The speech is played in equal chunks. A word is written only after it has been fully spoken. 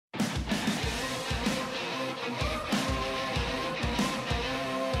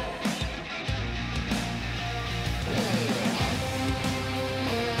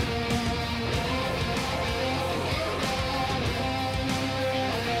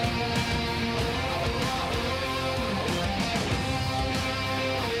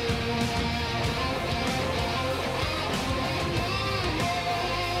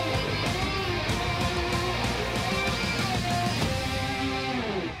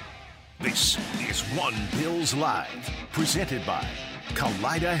This is One Bills Live, presented by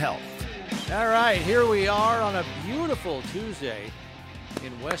Kaleida Health. All right, here we are on a beautiful Tuesday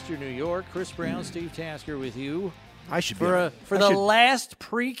in Western New York. Chris Brown, Steve Tasker with you. For the last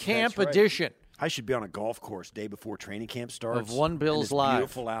pre-camp edition. I should be on a golf course day before training camp starts. Of One Bills it's Live.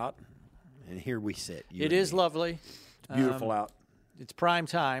 Beautiful out, and here we sit. It is lovely. It's beautiful out. It's prime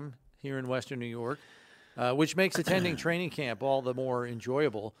time here in Western New York, which makes attending training camp all the more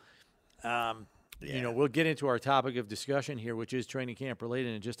enjoyable. You know, we'll get into our topic of discussion here, which is training camp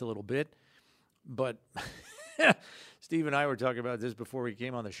related in just a little bit. But Steve and I were talking about this before we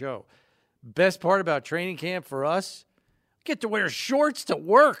came on the show. Best part about training camp for us, get to wear shorts to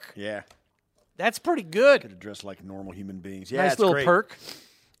work. Yeah. That's pretty good. Get to dress like normal human beings. Yeah, nice little great. perk.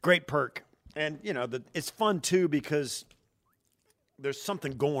 Great perk. And, you know, it's fun, too, because there's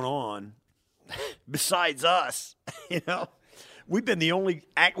something going on besides us, you know. We've been the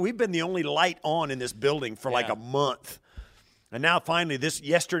only light on in this building for like a month. And now finally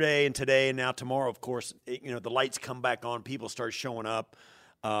yesterday and today and now tomorrow, of course, the lights come back on. People start showing up.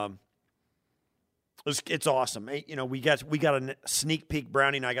 It's awesome. You know, we got a sneak peek.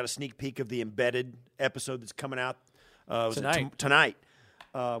 Brownie and I got a sneak peek of the Embedded episode that's coming out tonight.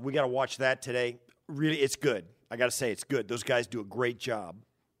 We got to watch that today. Really, it's good. I got to say, it's good. Those guys do a great job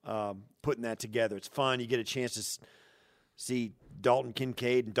putting that together. It's fun. You get a chance to see Dalton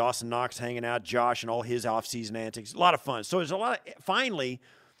Kincaid and Dawson Knox hanging out, Josh and all his off-season antics. A lot of fun. So there's a lot of – finally,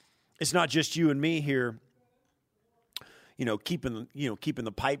 it's not just you and me here, keeping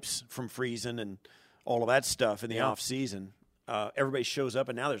the pipes from freezing and all of that stuff in the off-season. Everybody shows up,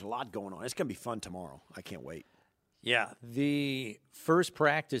 and now there's a lot going on. It's going to be fun tomorrow. I can't wait. Yeah, the first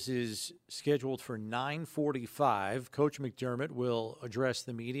practice is scheduled for 9:45. Coach McDermott will address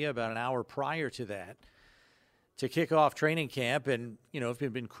the media about an hour prior to that to kick off training camp. And, if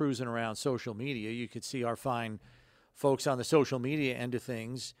you've been cruising around social media, you could see our fine folks on the social media end of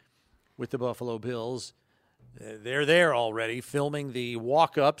things with the Buffalo Bills. They're there already filming the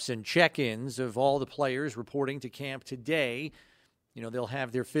walk-ups and check-ins of all the players reporting to camp today. They'll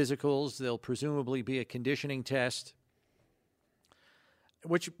have their physicals. There'll presumably be a conditioning test.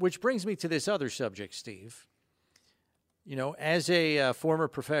 Which brings me to this other subject, Steve. As a former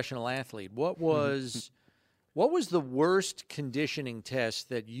professional athlete, what was the worst conditioning test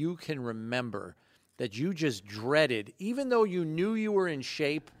that you can remember that you just dreaded, even though you knew you were in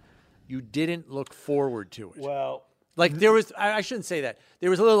shape, you didn't look forward to it? Well, there was – I shouldn't say that. There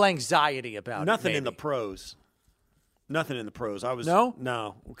was a little anxiety about nothing it. in the pros. Nothing in the pros.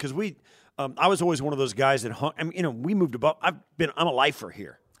 No, because I was always one of those guys that hung. We moved above. I'm a lifer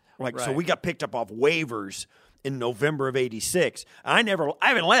here, So we got picked up off waivers in November of '86. I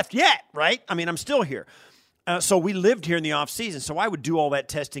haven't left yet, right? I'm still here. So we lived here in the off season. So I would do all that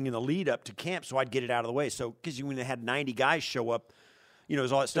testing in the lead up to camp, so I'd get it out of the way. So because when they had 90 guys show up,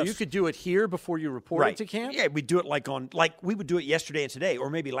 there's all that stuff. So you could do it here before you reported to camp? Yeah, we'd do it we would do it yesterday and today, or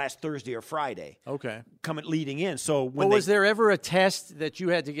maybe last Thursday or Friday. Okay. Leading in. So was there ever a test that you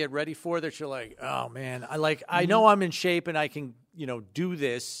had to get ready for that you're like, oh man, I know I'm in shape and I can, do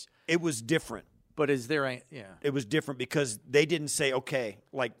this? It was different. But is there It was different because they didn't say, okay,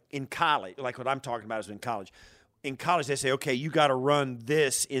 like in college, like what I'm talking about is in college. In college, they say, okay, you got to run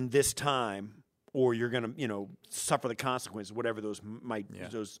this in this time, or you're going to, suffer the consequences, whatever those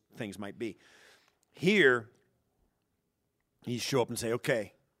things might be. Here, you show up and say,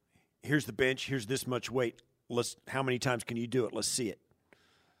 okay, here's the bench, here's this much weight. How many times can you do it? Let's see it.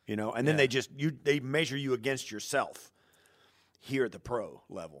 And then they measure you against yourself here at the pro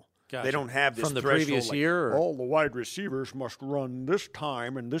level. Gotcha. They don't have this from the threshold previous year. All the wide receivers must run this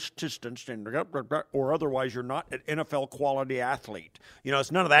time and this distance, or otherwise you're not an NFL quality athlete.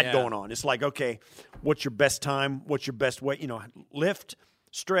 It's none of that going on. It's like, okay, what's your best time? What's your best weight? Lift,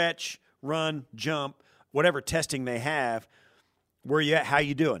 stretch, run, jump, whatever testing they have. Where you at? How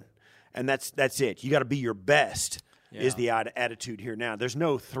you doing? And that's it. You got to be your best. Is the attitude here now? There's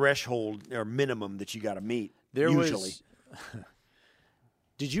no threshold or minimum that you got to meet. Usually.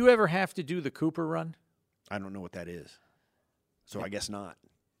 Did you ever have to do the Cooper run? I don't know what that is. So I guess not.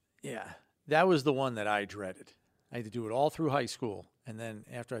 Yeah. That was the one that I dreaded. I had to do it all through high school. And then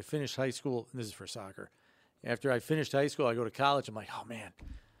after I finished high school, and this is for soccer, after I finished high school, I go to college. I'm like, oh, man,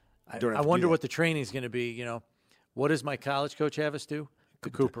 I wonder what the training is going to be. What does my college coach have us do?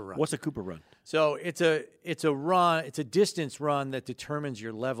 The Cooper run. What's a Cooper run? So it's a run. It's a distance run that determines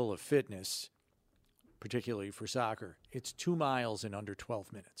your level of fitness, particularly for soccer. It's 2 miles in under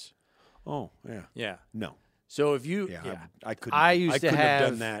 12 minutes. Oh, yeah. Yeah. No. So if you I couldn't I couldn't have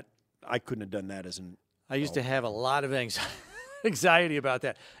done that. I couldn't have done that as an I used to have a lot of anxiety about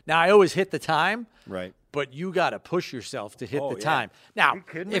that. Now, I always hit the time. Right. But you got to push yourself to hit the yeah. time. Now,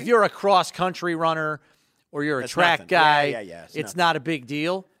 kidding if me? you're a cross-country runner or you're a That's track nothing. guy, Yeah, it's not a big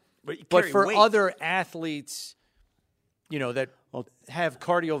deal. But you But carry for weight. other athletes, that have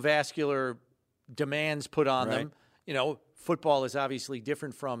cardiovascular demands put on them, football is obviously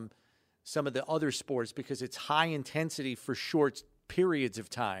different from some of the other sports because it's high intensity for short periods of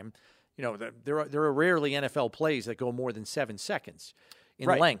time. There are rarely NFL plays that go more than 7 seconds in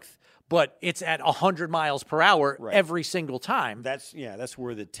length, but it's at 100 miles per hour every single time. That's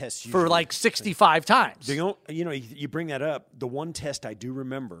where the tests for like 65 times. You bring that up. The one test I do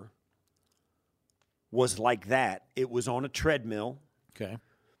remember was like that. It was on a treadmill. Okay.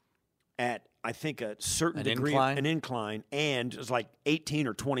 At I think a certain an incline, and it was like 18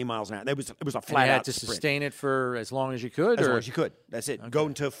 or 20 miles an hour. It was a flat and you had out to sprint. sustain it for as long as you could, as long as you could. That's it. Okay. Go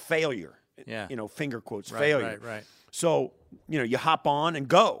into failure. Yeah. Finger quotes, failure. Right. So, you hop on and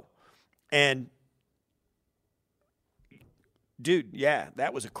go. And, dude,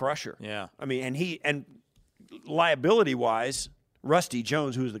 that was a crusher. Yeah. I mean, and liability-wise, Rusty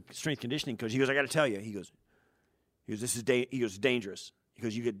Jones, who was the strength conditioning coach, he goes, I got to tell you, he goes, this is dangerous. He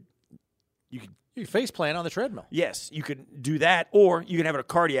goes, you could face plant on the treadmill. Yes, you could do that, or you can have a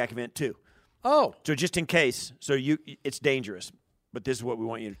cardiac event too. Oh. So just in case, it's dangerous, but this is what we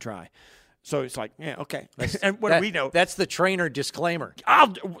want you to try. So it's like, yeah, okay. And what do we know? That's the trainer disclaimer.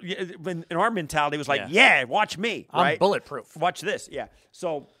 In our mentality, it was like, watch me. I'm bulletproof. Watch this. Yeah.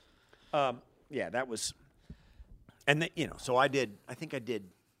 So, that was, and so I think I did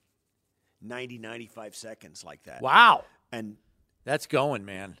 90, 95 seconds like that. Wow. And that's going,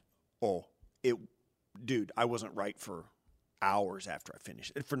 man. Dude, I wasn't right for hours after I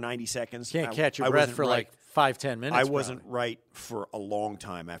finished. For 90 seconds. Can't catch your breath for like 5-10 minutes. I wasn't right for a long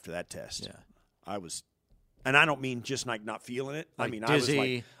time after that test. Yeah. I was, and I don't mean just like not feeling it. Like I mean,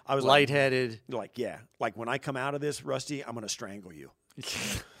 dizzy, I was lightheaded. Like when I come out of this, Rusty, I'm going to strangle you.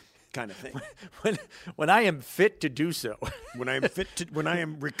 Kind of thing. When I am fit to do so. When I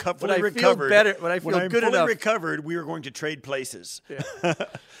am recovered. When I feel better. When I feel good enough. Recovered, we are going to trade places. Yeah.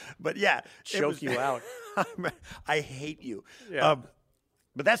 But choke you out. I hate you. Yeah.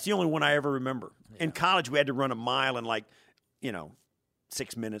 But that's the only one I ever remember. Yeah. In college, we had to run a mile in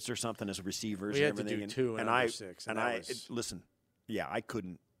 6 minutes or something as receivers. We and had everything. to do 2 and under 6. Listen, I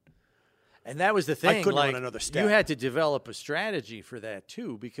couldn't. And that was the thing. I couldn't run another step. You had to develop a strategy for that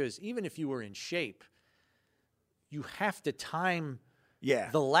too, because even if you were in shape, you have to time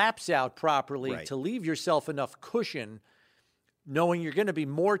the laps out properly to leave yourself enough cushion, knowing you're going to be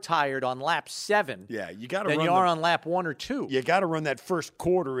more tired on lap 7 you got to than you are on lap 1 or 2. You got to run that first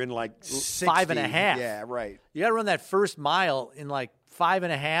quarter in 60. 5.5. Yeah, right. You got to run that first mile in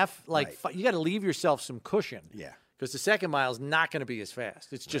 5.5. You got to leave yourself some cushion. Yeah. Because the second mile is not going to be as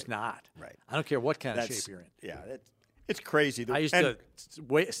fast. It's just not. Right. I don't care what kind of shape you're in. Yeah, it's crazy. I used to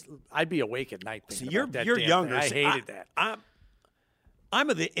I'd be awake at night thinking about that. You're younger. Thing. I hated that. I'm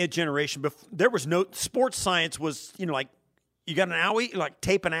of the generation. There was no sports science. Was you got an owie,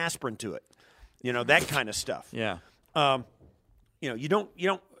 tape an aspirin to it. That kind of stuff. Yeah. You don't.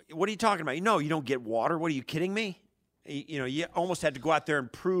 What are you talking about? You don't get water. What are you kidding me? You almost had to go out there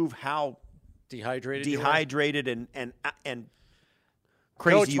and prove how dehydrated and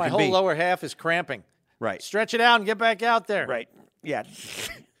crazy Coach, you my can whole be. lower half is cramping. Right. Stretch it out and get back out there. Right. Yeah.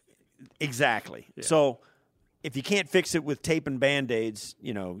 Exactly. Yeah. So if you can't fix it with tape and Band-Aids,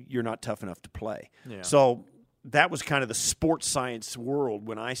 you're not tough enough to play. Yeah. So that was kind of the sports science world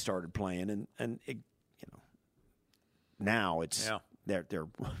when I started playing, and it, now it's they're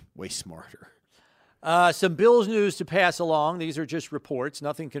way smarter. Some Bills news to pass along. These are just reports,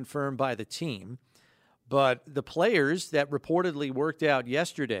 nothing confirmed by the team. But the players that reportedly worked out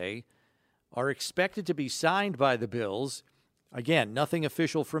yesterday are expected to be signed by the Bills. Again, nothing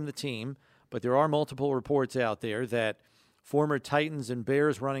official from the team, but there are multiple reports out there that former Titans and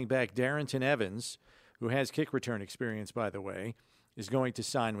Bears running back Darrington Evans, who has kick return experience, by the way, is going to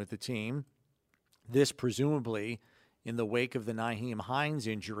sign with the team. This presumably in the wake of the Nyheim Hines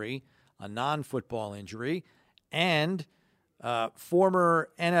injury, a non-football injury, and former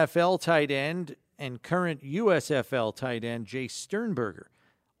NFL tight end and current USFL tight end Jace Sternberger,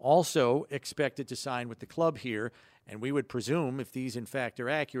 also expected to sign with the club here. And we would presume, if these in fact are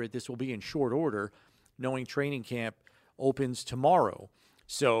accurate, this will be in short order, knowing training camp opens tomorrow.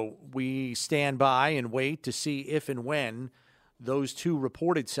 So we stand by and wait to see if and when those two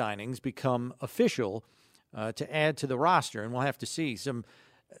reported signings become official to add to the roster. And we'll have to see.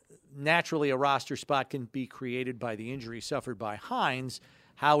 Naturally, a roster spot can be created by the injury suffered by Hines.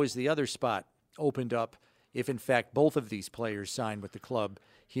 How is the other spot opened up if, in fact, both of these players sign with the club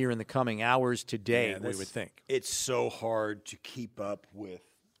here in the coming hours today, we would think. It's so hard to keep up with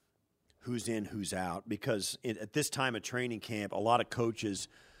who's in, who's out, because at this time of training camp, a lot of coaches,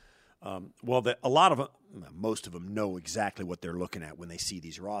 most of them know exactly what they're looking at when they see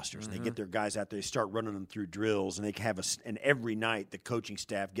these rosters. Mm-hmm. They get their guys out there, they start running them through drills, and and every night the coaching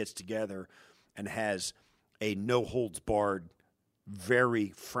staff gets together and has a no-holds-barred, very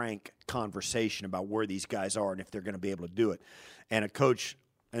frank conversation about where these guys are and if they're going to be able to do it. And a coach,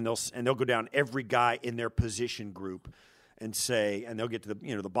 and they'll go down every guy in their position group and say, and they'll get to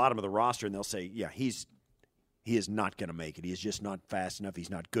the bottom of the roster, and they'll say, yeah, he is not going to make it. He is just not fast enough.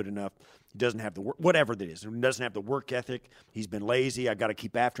 He's not good enough. He doesn't have the work, whatever that is. He doesn't have the work ethic. He's been lazy. I got to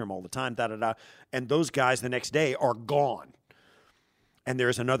keep after him all the time. And those guys the next day are gone, and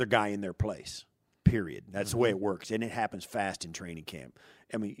there's another guy in their place. Period. That's the way it works, and it happens fast in training camp.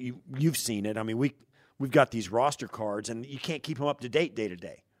 I mean, you've seen it. I mean, we've got these roster cards, and you can't keep them up to date day to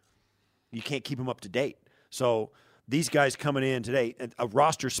day. You can't keep them up to date. So these guys coming in today, a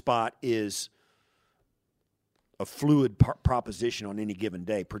roster spot is a fluid proposition on any given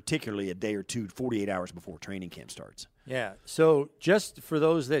day, particularly a day or two, 48 hours before training camp starts. Yeah. So just for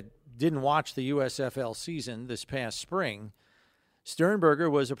those that didn't watch the USFL season this past spring, Sternberger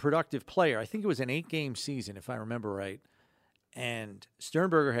was a productive player. I think it was an 8-game season, if I remember right. And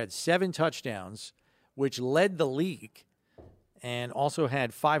Sternberger had 7 touchdowns, which led the league, and also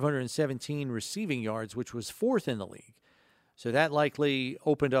had 517 receiving yards, which was 4th in the league. So that likely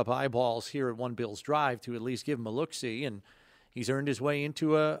opened up eyeballs here at One Bills Drive to at least give him a look-see, and he's earned his way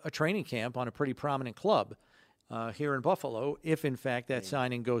into a training camp on a pretty prominent club here in Buffalo, if, in fact, that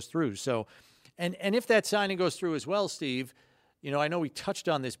signing goes through. So, and if that signing goes through as well, Steve, I know we touched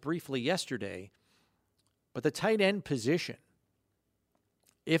on this briefly yesterday, but the tight end position,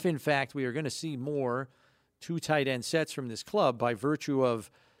 if in fact we are going to see more 2 tight end sets from this club by virtue of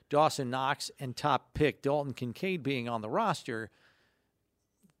Dawson Knox and top pick Dalton Kincaid being on the roster,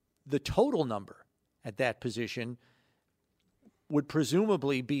 the total number at that position would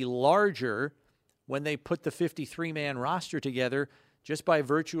presumably be larger when they put the 53-man roster together just by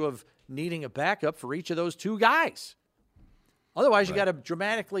virtue of needing a backup for each of those 2 guys. Otherwise, you got to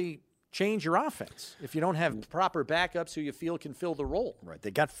dramatically change your offense if you don't have proper backups who you feel can fill the role. Right.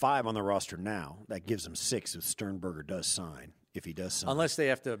 They got 5 on the roster now. That gives them 6 if Sternberger does sign, if he does sign. Unless they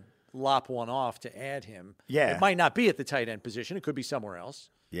have to lop one off to add him. Yeah. It might not be at the tight end position. It could be somewhere else.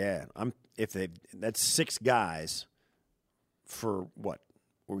 Yeah. That's 6 guys for what?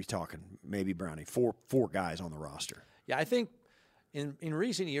 Were we talking? Maybe Brownie. 4 guys on the roster. Yeah, I think in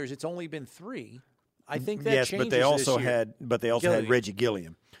recent years it's only been 3. I think that changes but they also this year. had Reggie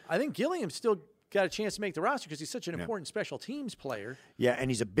Gilliam. I think Gilliam still got a chance to make the roster because he's such an important special teams player. Yeah,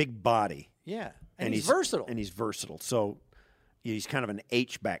 and he's a big body. Yeah, and he's versatile. And he's versatile. So he's kind of an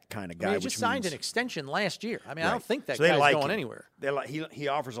H-back kind of guy. He just signed an extension last year. I mean, I don't think that guy's going him. anywhere. He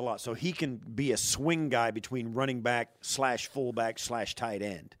offers a lot. So he can be a swing guy between running back / fullback / tight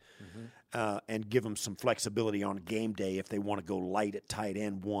end. And give them some flexibility on game day if they want to go light at tight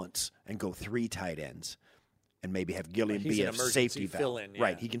end once and go 3 tight ends and maybe have Gilliam be a safety valve. Fill-in, yeah.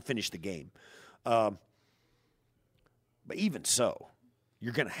 Right, he can finish the game. But even so,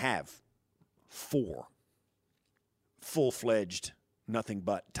 you're going to have 4 full-fledged nothing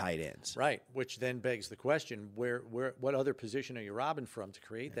but tight ends. Right, which then begs the question, what other position are you robbing from to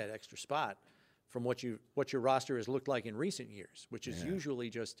create that extra spot from what your roster has looked like in recent years, which is usually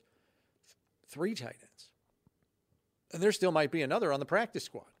just 3 tight ends. And there still might be another on the practice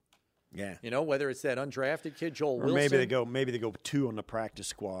squad. Yeah. Whether it's that undrafted kid, Joel or Wilson. maybe they go 2 on the practice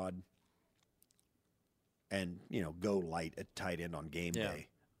squad and, go light at tight end on game day.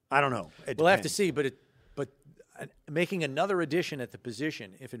 I don't know. We'll have to see, but making another addition at the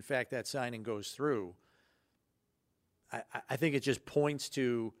position, if in fact that signing goes through, I think it just points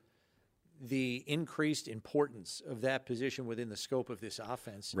to the increased importance of that position within the scope of this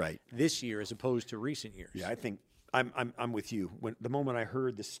offense this year as opposed to recent years. Yeah, I think I'm with you. When the moment I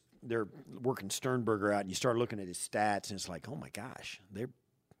heard this, they're working Sternberger out, and you start looking at his stats, and it's like, oh my gosh, the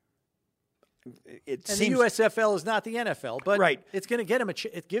USFL is not the NFL, but it's going to get him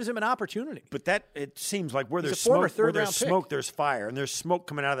it gives him an opportunity. But it seems like where there's smoke, there's fire, and there's smoke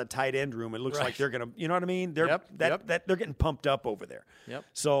coming out of the tight end room. It looks like they're going to, you know what I mean? They're getting pumped up over there. Yep.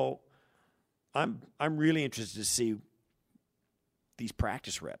 So I'm really interested to see these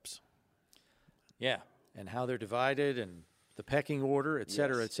practice reps. Yeah, and how they're divided and the pecking order, et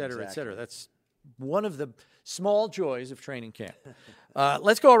cetera, et cetera, et cetera. That's one of the small joys of training camp.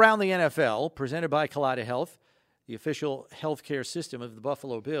 Let's go around the NFL, presented by Kaleida Health, the official healthcare system of the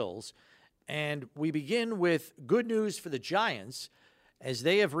Buffalo Bills. And we begin with good news for the Giants, as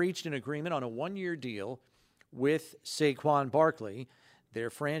they have reached an agreement on a one-year deal with Saquon Barkley, their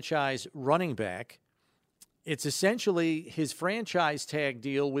franchise running back. It's essentially his franchise tag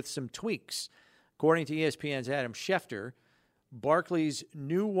deal with some tweaks. According to ESPN's Adam Schefter, Barkley's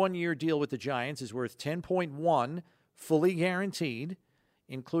new one-year deal with the Giants is worth $10.1 fully guaranteed,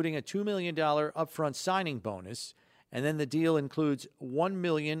 including a $2 million upfront signing bonus, and then the deal includes $1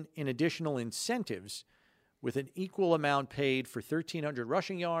 million in additional incentives, with an equal amount paid for 1,300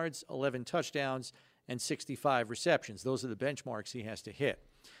 rushing yards, 11 touchdowns, and 65 receptions. Those are the benchmarks he has to hit.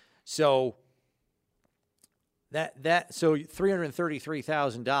 So so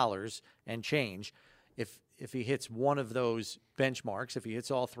 $333,000 and change. If he hits one of those benchmarks, if he hits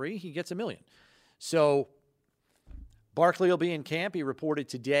all three, he gets $1 million. So Barkley will be in camp. He reported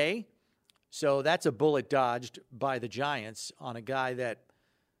today. So that's a bullet dodged by the Giants on a guy that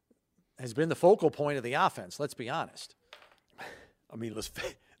has been the focal point of the offense. Let's be honest. I mean,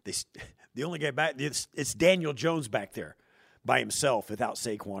 the only guy back, it's Daniel Jones back there by himself without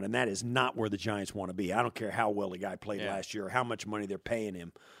Saquon, and that is not where the Giants want to be. I don't care how well the guy played last year or how much money they're paying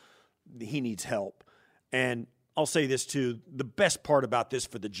him. He needs help. And I'll say this, too. The best part about this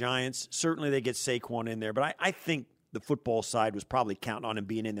for the Giants, certainly they get Saquon in there, but I think the football side was probably counting on him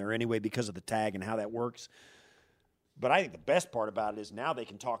being in there anyway because of the tag and how that works. But I think the best part about it is now they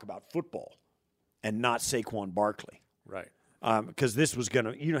can talk about football and not Saquon Barkley. Right. Because this was going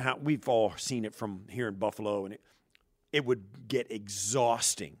to, you know how we've all seen it from here in Buffalo, and it would get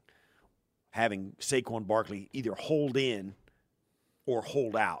exhausting having Saquon Barkley either hold in or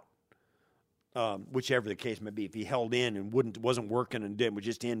hold out, whichever the case may be. If he held in and wasn't working and was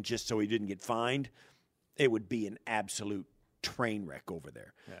just in just so he didn't get fined, it would be an absolute train wreck over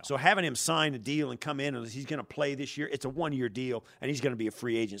there. Yeah. So having him sign a deal and come in, and he's going to play this year, it's a one-year deal, and he's going to be a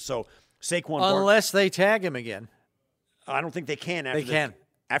free agent. So Saquon unless they tag him again. I don't think they can.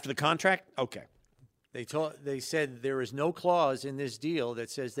 After the contract? Okay. They said there is no clause in this deal that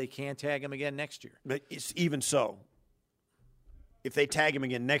says they can't tag him again next year. But it's even so. If they tag him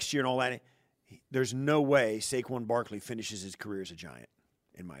again next year and all that, there's no way Saquon Barkley finishes his career as a Giant,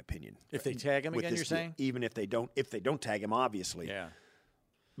 in my opinion. If they tag him again, you're saying? Even if they don't tag him, obviously. Yeah.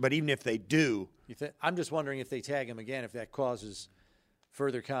 But even if they do, I'm just wondering if they tag him again, if that causes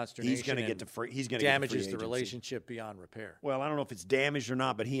further consternation. He's going to get to free. He's going to damages the relationship beyond repair. Well, I don't know if it's damaged or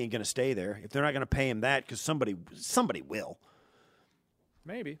not, but he ain't going to stay there if they're not going to pay him that, because somebody will.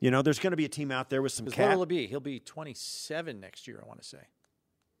 Maybe. You know, there's going to be a team out there with some cap. What will it be? He'll be 27 next year, I want to say.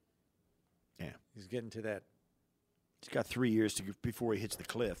 Yeah, he's getting to that. He's got 3 years before he hits the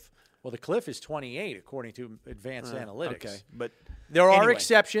cliff. Well, the cliff is 28, according to advanced analytics. Okay, but there are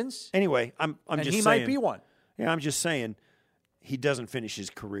exceptions. Anyway, I'm just saying. He might be one. Yeah, I'm just saying. He doesn't finish his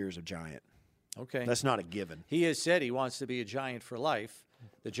career as a Giant. Okay. That's not a given. He has said he wants to be a Giant for life.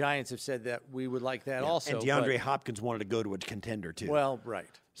 The Giants have said that we would like that also. And DeAndre Hopkins wanted to go to a contender, too. Well, right.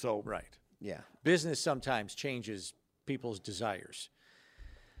 So, right. Yeah. Business sometimes changes people's desires.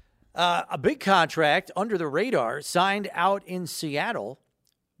 A big contract under the radar signed out in Seattle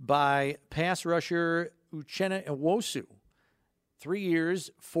by pass rusher Uchenna Nwosu. 3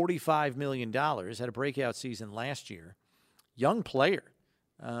 years, $45 million. Had a breakout season last year. Young player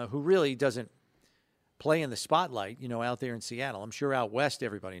who really doesn't play in the spotlight, out there in Seattle. I'm sure out west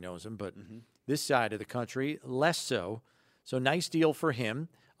everybody knows him, but this side of the country, less so. So nice deal for him,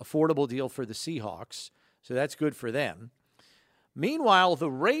 affordable deal for the Seahawks. So that's good for them. Meanwhile, the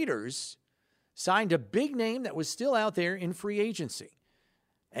Raiders signed a big name that was still out there in free agency,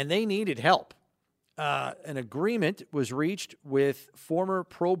 and they needed help. An agreement was reached with former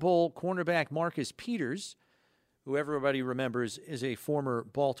Pro Bowl cornerback Marcus Peters, who everybody remembers is a former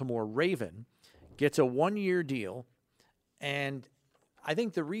Baltimore Raven, gets a one-year deal. And I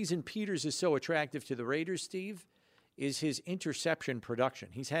think the reason Peters is so attractive to the Raiders, Steve, is his interception production.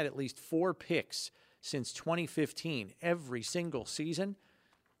 He's had at least 4 picks since 2015, every single season.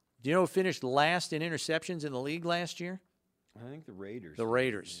 Do you know who finished last in interceptions in the league last year? I think the Raiders. The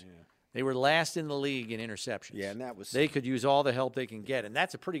Raiders. Yeah. They were last in the league in interceptions. Yeah, and that was... They could use all the help they can get, and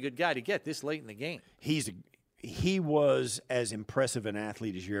that's a pretty good guy to get this late in the game. He was as impressive an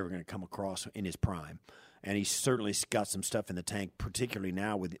athlete as you're ever going to come across in his prime, and he's certainly got some stuff in the tank, particularly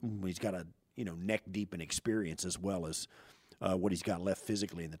now when he's got a neck deep in experience as well as what he's got left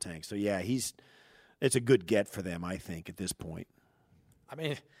physically in the tank. So yeah, it's a good get for them, I think, at this point. I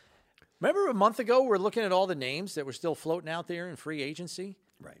mean, remember a month ago we're looking at all the names that were still floating out there in free agency?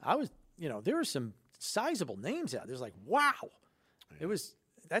 Right. There were some sizable names out there. It was like, wow.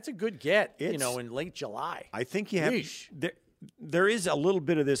 That's a good get, in late July. I think you have there is a little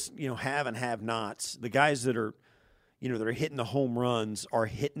bit of this, have and have nots. The guys that are, that are hitting the home runs are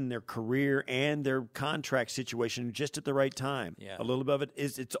hitting their career and their contract situation just at the right time. Yeah. A little bit of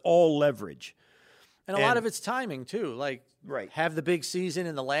it's all leverage. And a lot of it's timing, too. Like, have the big season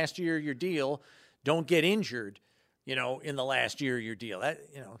in the last year of your deal. Don't get injured, in the last year of your deal. That,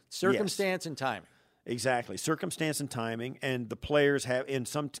 circumstance and timing. Exactly. Circumstance and timing. And the players have, in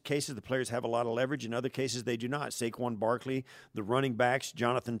some cases, the players have a lot of leverage. In other cases, they do not. Saquon Barkley, the running backs,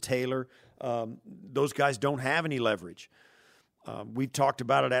 Jonathan Taylor, those guys don't have any leverage. We've talked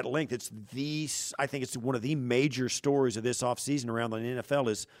about it at length. I think it's one of the major stories of this offseason around the NFL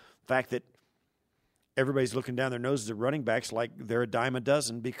is the fact that everybody's looking down their noses at running backs like they're a dime a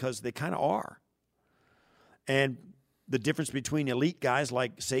dozen because they kind of are. And the difference between elite guys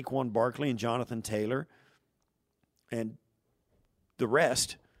like Saquon Barkley and Jonathan Taylor and the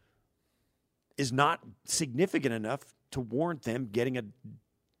rest is not significant enough to warrant them getting a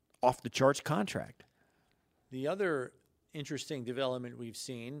off-the-charts contract. The other interesting development we've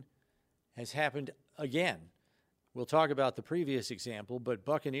seen has happened again. We'll talk about the previous example, but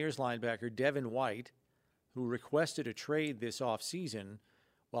Buccaneers linebacker Devin White, who requested a trade this offseason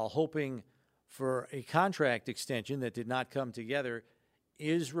while hoping for a contract extension that did not come together,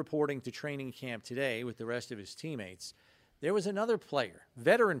 is reporting to training camp today with the rest of his teammates. There was another player,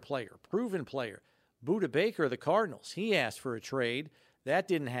 veteran player, proven player, Budda Baker of the Cardinals. He asked for a trade. That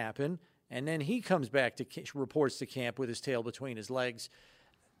didn't happen. And then he comes back to reports to camp with his tail between his legs.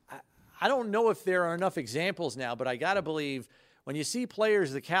 I don't know if there are enough examples now, but I got to believe when you see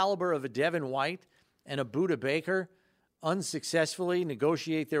players the caliber of a Devin White and a Budda Baker unsuccessfully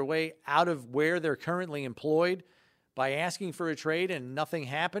negotiate their way out of where they're currently employed by asking for a trade and nothing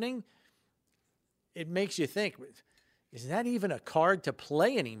happening, it makes you think, is that even a card to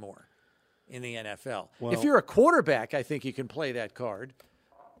play anymore in the NFL? Well, if you're a quarterback, I think you can play that card,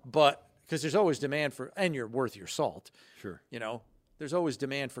 but because there's always demand for, and you're worth your salt. Sure. There's always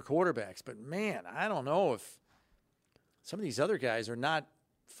demand for quarterbacks, but man, I don't know if some of these other guys are not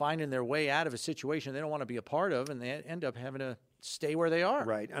finding their way out of a situation they don't want to be a part of, and they end up having to stay where they are.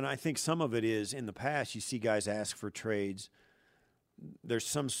 Right, and I think some of it is in the past you see guys ask for trades.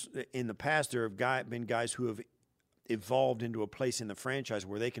 In the past there have been guys who have evolved into a place in the franchise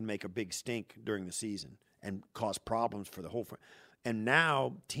where they can make a big stink during the season and cause problems for the whole and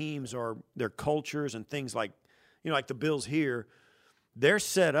now teams their cultures and things like the Bills here, they're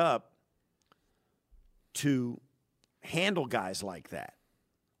set up to handle guys like that.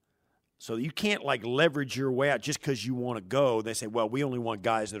 So you can't leverage your way out just because you want to go. They say, well, we only want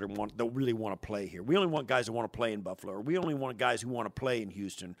guys that really want to play here. We only want guys that want to play in Buffalo. Or we only want guys who want to play in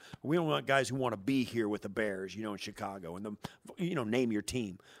Houston. Or we only want guys who want to be here with the Bears, in Chicago. And name your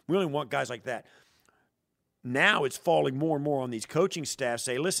team. We only want guys like that. Now it's falling more and more on these coaching staffs.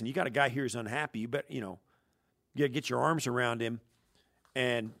 Say, listen, you got a guy here who's unhappy. You got to get your arms around him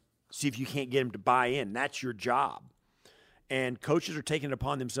and see if you can't get him to buy in. That's your job. And coaches are taking it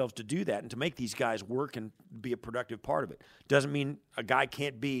upon themselves to do that and to make these guys work and be a productive part of it. Doesn't mean a guy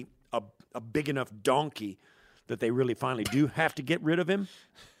can't be a big enough donkey that they really finally do have to get rid of him.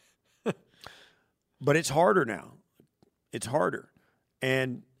 But it's harder now. It's harder.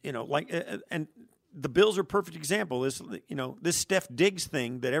 And, and the Bills are a perfect example. This Steph Diggs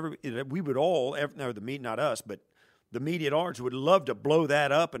thing that we would all, not us, but the media at large would love to blow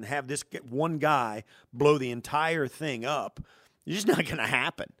that up and have this one guy blow the entire thing up. It's just not going to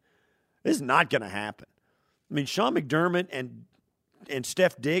happen. This is not going to happen. I mean, Sean McDermott and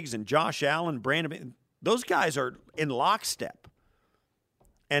Steph Diggs and Josh Allen, Brandon, those guys are in lockstep.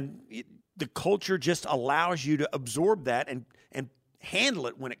 And the culture just allows you to absorb that and handle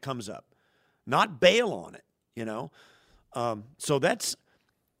it when it comes up, not bail on it, So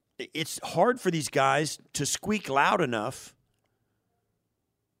it's hard for these guys to squeak loud enough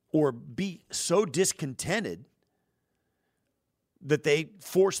or be so discontented that they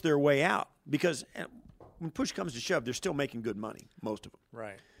force their way out. Because when push comes to shove, they're still making good money, most of them.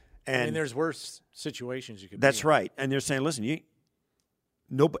 Right. And there's worse situations you could be in. That's right. And they're saying, listen,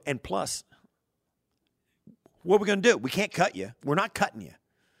 and plus, what are we going to do? We can't cut you. We're not cutting you.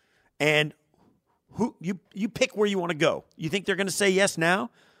 And you pick where you want to go. You think they're going to say yes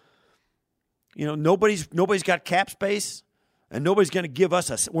now? Nobody's got cap space, and nobody's going to give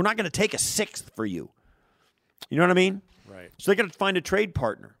us we're not going to take a sixth for you. You know what I mean? Right. So they got to find a trade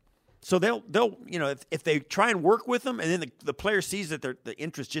partner. So they'll if they try and work with them, and then the player sees that the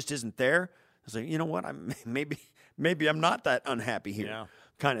interest just isn't there, it's like, you know what, maybe I'm not that unhappy here,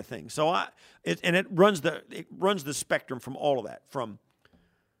 kind of thing. So it runs the spectrum from all of that, from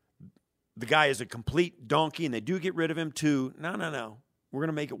the guy is a complete donkey and they do get rid of him, to no, we're going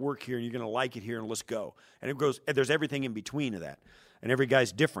to make it work here and you're going to like it here and let's go. And it goes. And there's everything in between of that, and every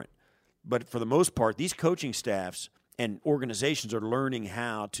guy's different. But for the most part, these coaching staffs and organizations are learning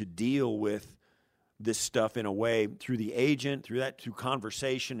how to deal with this stuff in a way through the agent, through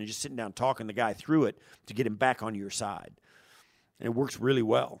conversation, and just sitting down talking the guy through it to get him back on your side. And it works really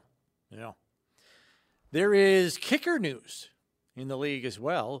well. Yeah. There is kicker news in the league as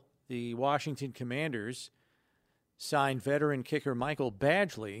well. The Washington Commanders signed veteran kicker Michael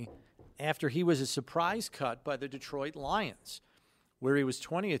Badgley after he was a surprise cut by the Detroit Lions, where he was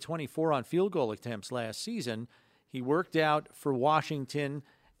 20 of 24 on field goal attempts last season. He worked out for Washington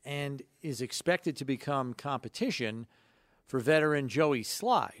and is expected to become competition for veteran Joey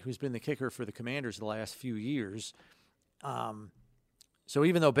Sly, who's been the kicker for the Commanders the last few years. So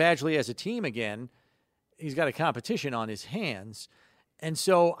even though Badgley has a team again, he's got a competition on his hands. And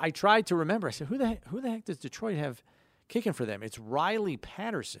so I tried to remember. I said, who the heck does Detroit have kicking for them? It's Riley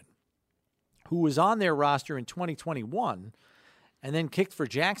Patterson, who was on their roster in 2021 and then kicked for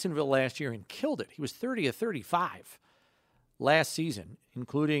Jacksonville last year and killed it. He was 30 of 35 last season,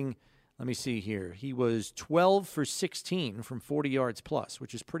 including, let me see here, he was 12 for 16 from 40 yards plus,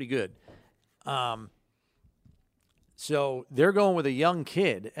 which is pretty good. So they're going with a young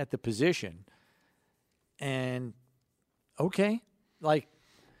kid at the position. And, okay, like,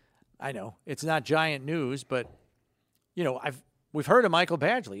 I know it's not giant news, but, you know, we've heard of Michael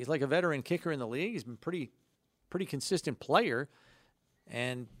Badgley. He's like a veteran kicker in the league. He's been pretty consistent player.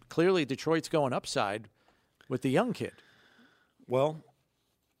 And clearly Detroit's going upside with the young kid. Well,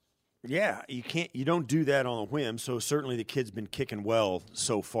 yeah, you don't do that on a whim. So certainly the kid's been kicking well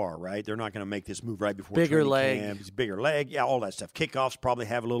so far, right? They're not going to make this move right before bigger training leg. camp. He's bigger leg, yeah, all that stuff. Kickoffs probably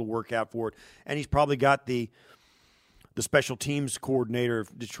have a little workout for it, and he's probably got the special teams coordinator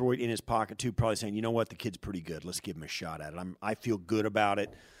of Detroit in his pocket too, probably saying, you know what, the kid's pretty good. Let's give him a shot at it. I feel good about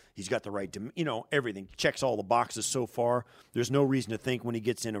it. He's got the right, everything. Checks all the boxes so far. There's no reason to think when he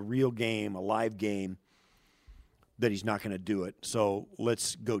gets in a real game, a live game, that he's not going to do it. So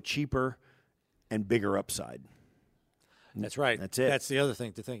let's go cheaper and bigger upside. That's right. That's it. That's the other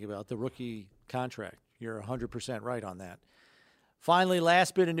thing to think about, the rookie contract. You're 100% right on that. Finally,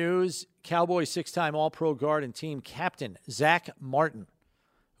 last bit of news, Cowboys six-time All-Pro guard and team captain Zach Martin,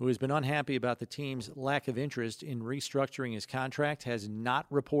 who has been unhappy about the team's lack of interest in restructuring his contract, has not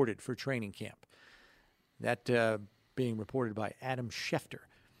reported for training camp. That being reported by Adam Schefter.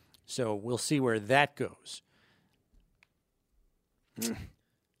 So we'll see where that goes.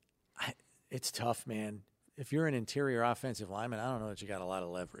 It's tough, man. If you're an interior offensive lineman, I don't know that you got a lot of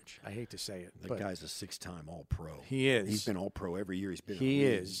leverage. I hate to say it. The guy's a six-time All-Pro. He is. He's been All-Pro every year he's been in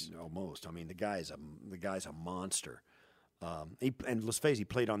the league, almost. I mean, the guy's a monster. And let's face it, he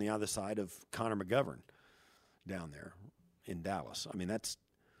played on the other side of Connor McGovern down there in Dallas. I mean,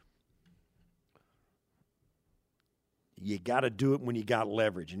 you got to do it when you got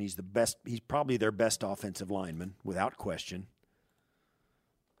leverage, and he's the best. He's probably their best offensive lineman, without question.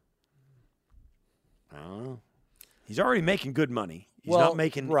 I don't know. He's already making good money. He's not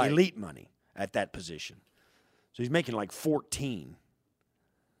making elite money at that position. So he's making like $14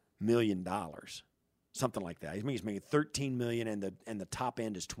 million. Something like that. He's making $13 million, and the top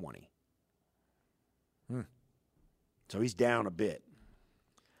end is $20. So he's down a bit.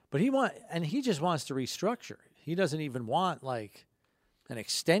 But he just wants to restructure. He doesn't even want like an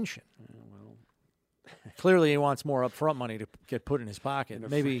extension. Clearly, he wants more upfront money to get put in his pocket.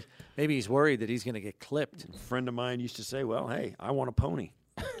 Maybe he's worried that he's going to get clipped. A friend of mine used to say, "Well, hey, I want a pony."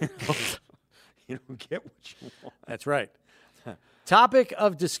 You don't get what you want. That's right. Topic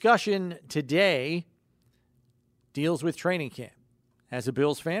of discussion today deals with training camp. As a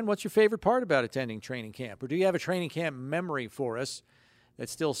Bills fan, what's your favorite part about attending training camp? Or do you have a training camp memory for us that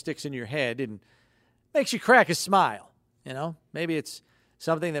still sticks in your head and makes you crack a smile? You know, maybe it's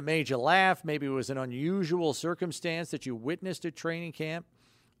something that made you laugh. Maybe it was an unusual circumstance that you witnessed at training camp.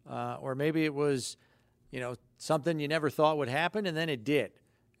 Or maybe it was, something you never thought would happen, and then it did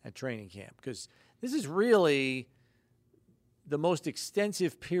at training camp. Because this is really the most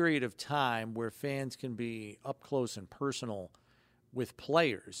extensive period of time where fans can be up close and personal with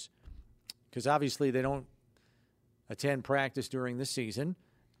players. Because obviously they don't attend practice during the season.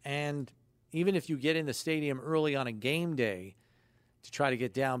 And even if you get in the stadium early on a game day to try to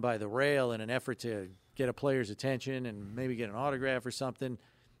get down by the rail in an effort to get a player's attention and maybe get an autograph or something,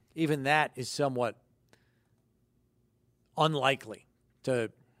 even that is somewhat unlikely to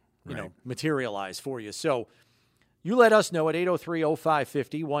materialize for you. So you let us know at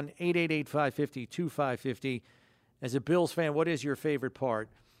 803-0550, 1-888-550-2550. As a Bills fan, what is your favorite part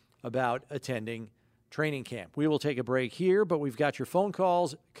about attending training camp. We will take a break here, but we've got your phone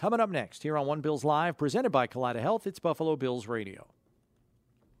calls coming up next here on One Bills Live, presented by Kaleida Health. It's Buffalo Bills Radio.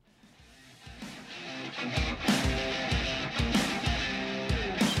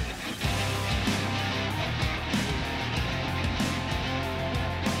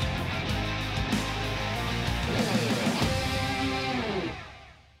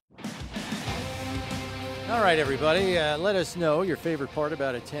 All right, everybody, let us know your favorite part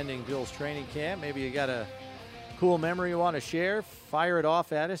about attending Bills training camp. Maybe you got a cool memory you want to share. Fire it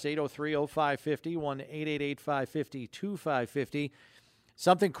off at us, 803-0550, 1-888-550-2550.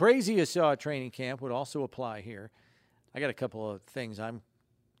 Something crazy you saw at training camp would also apply here. I got a couple of things I'm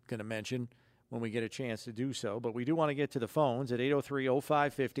going to mention when we get a chance to do so, but we do want to get to the phones at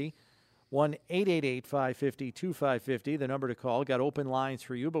 803-0550, 1-888-550-2550, the number to call. Got open lines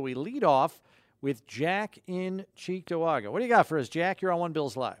for you, but we lead off with Jack in Cheektowaga. What do you got for us, Jack? You're on One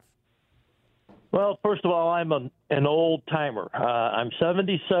Bills Live. Well, first of all, I'm an old timer. I'm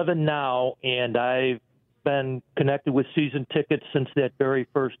 77 now, and I've been connected with season tickets since that very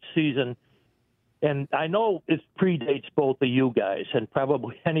first season. And I know it predates both of you guys and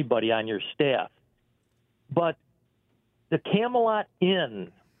probably anybody on your staff. But the Camelot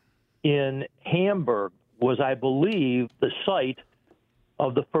Inn in Hamburg was, I believe, the site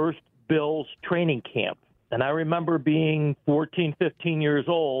of the first Bills training camp. And I remember being 14, 15 years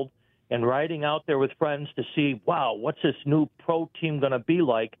old and riding out there with friends to see, wow, what's this new pro team going to be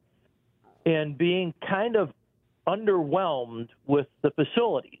like? And being kind of underwhelmed with the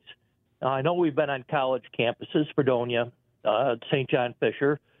facilities. Now, I know we've been on college campuses, Fredonia, St. John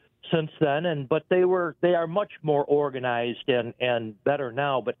Fisher, since then, but they are much more organized and better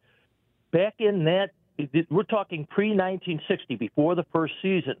now. But back in that, we're talking pre-1960, before the first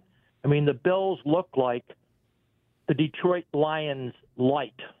season. I mean, the Bills looked like the Detroit Lions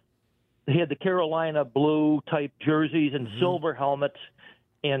light. They had the Carolina blue type jerseys and silver helmets,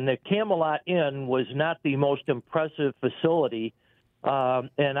 and the Camelot Inn was not the most impressive facility.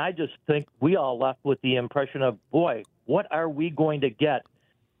 And I just think we all left with the impression of, boy, what are we going to get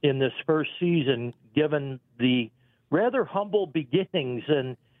in this first season, given the rather humble beginnings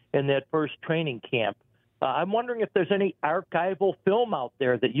in that first training camp? I'm wondering if there's any archival film out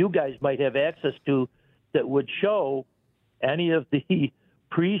there that you guys might have access to that would show any of the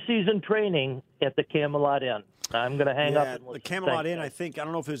preseason training at the Camelot Inn. I'm going to hang up and listen. The Camelot Inn, I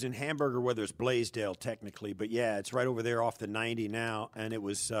don't know if it was in Hamburg or whether it's Blaisdell technically, but yeah, it's right over there off the 90 now, and it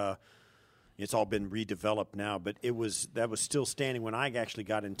was it's all been redeveloped now, but that was still standing when I actually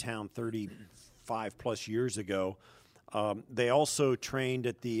got in town 35 plus years ago. They also trained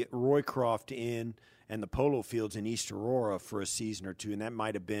at the Roycroft Inn and the Polo Fields in East Aurora for a season or two, and that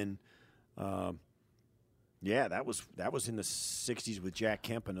might have been that was in the 60s with Jack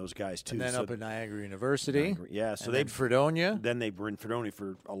Kemp and those guys too. And then up at Niagara University. So they Fredonia. Then they were in Fredonia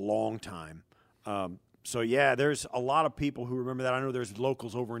for a long time. There's a lot of people who remember that. I know there's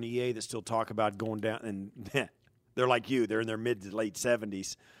locals over in EA that still talk about going down, and they're like you. They're in their mid to late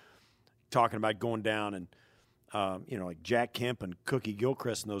 70s talking about going down and like Jack Kemp and Cookie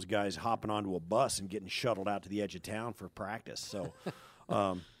Gilchrist and those guys hopping onto a bus and getting shuttled out to the edge of town for practice. So,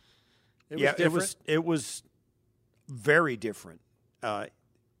 it was very different.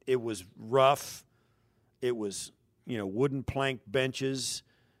 It was rough. It was, wooden plank benches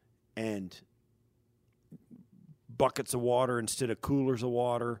and buckets of water instead of coolers of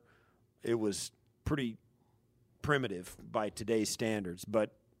water. It was pretty primitive by today's standards,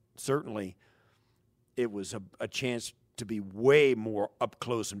 but certainly it was a chance to be way more up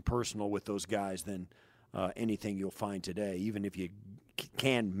close and personal with those guys than anything you'll find today, even if you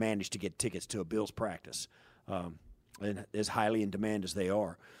can manage to get tickets to a Bills practice, and as highly in demand as they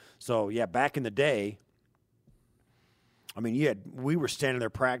are. So, yeah, back in the day, I mean, we were standing there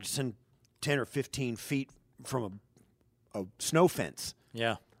practicing 10 or 15 feet from a snow fence.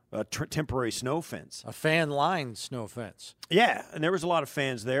 Yeah. A temporary snow fence. A fan-lined snow fence. Yeah, and there was a lot of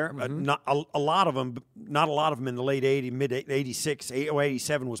fans there. Not a lot of them in the late 80s, mid-86.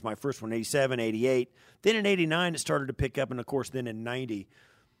 87 was my first one, 87, 88. Then in 89 it started to pick up, and, of course, then in 90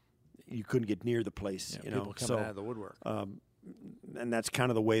 you couldn't get near the place. People coming out of the woodwork. And that's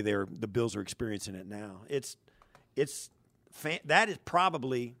kind of the way the Bills are experiencing it now. That is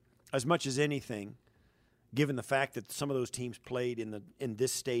probably, as much as anything, given the fact that some of those teams played in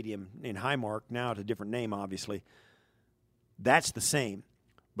this stadium in Highmark, now at a different name, obviously, that's the same.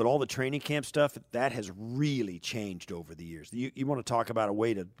 But all the training camp stuff, that has really changed over the years. You want to talk about a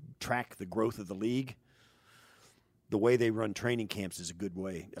way to track the growth of the league? The way they run training camps is a good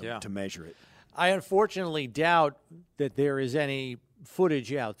way to measure it. I unfortunately doubt that there is any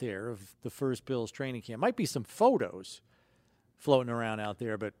footage out there of the first Bills training camp. Might be some photos floating around out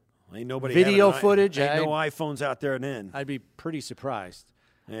there, but ain't nobody video footage. Ain't no iPhones out there then. I'd be pretty surprised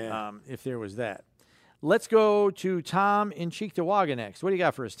if there was that. Let's go to Tom in Cheektowaga next. What do you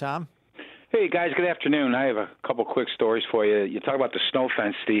got for us, Tom? Hey, guys, good afternoon. I have a couple quick stories for you. You talk about the snow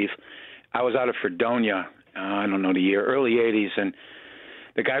fence, Steve. I was out at Fredonia, I don't know the year, early 80s, and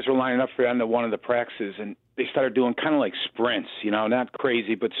the guys were lining up for one of the practices, and they started doing kind of like sprints, not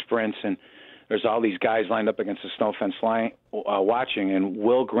crazy, but sprints, and there's all these guys lined up against the snow fence line watching, and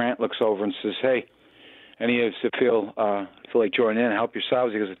Will Grant looks over and says, hey, any of you feel like joining in, help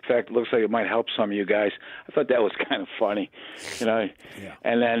yourselves, because in fact it looks like it might help some of you guys. I thought that was kind of funny, Yeah.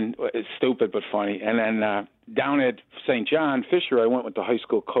 And then it's stupid but funny. And then down at St. John Fisher, I went with the high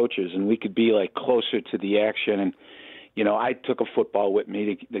school coaches, and we could be like closer to the action. And I took a football with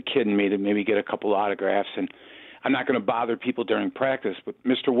me, the kid and me, to maybe get a couple autographs. And I'm not going to bother people during practice, but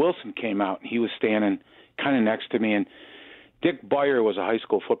Mr. Wilson came out, and he was standing kind of next to me, and Dick Beyer was a high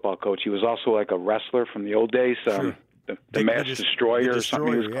school football coach. He was also like a wrestler from the old days, sure. the Mass Destroyer or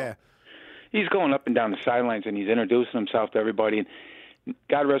something. He's going up and down the sidelines, and he's introducing himself to everybody. And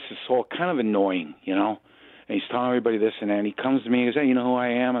God rest his soul, kind of annoying, And he's telling everybody this and that. And he comes to me and goes, hey, you know who I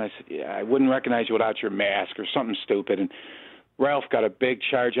am? And I said, yeah, I wouldn't recognize you without your mask or something stupid. And Ralph got a big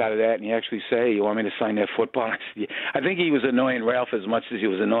charge out of that, and he actually said, hey, you want me to sign that football? I said, yeah. I think he was annoying Ralph as much as he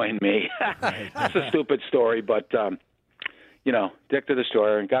was annoying me. That's a stupid story, but Dick the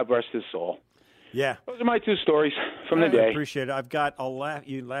Destroyer, and God rest his soul. Yeah. Those are my two stories from the day. I appreciate it. I've got a laugh.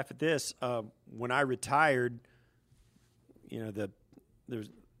 You laugh at this. When I retired, there's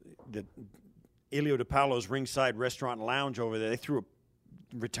the Elio DiPaolo's Ringside Restaurant and Lounge over there. They threw a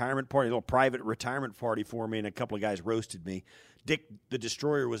retirement party, a little private retirement party for me, and a couple of guys roasted me. Dick the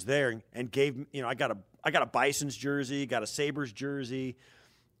Destroyer was there and gave I got a Bison's jersey, got a Sabres jersey.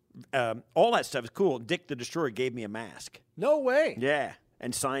 All that stuff is cool. Dick the Destroyer gave me a mask. No way. Yeah,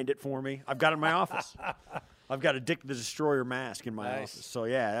 and signed it for me. I've got it in my office. I've got a Dick the Destroyer mask in my office. So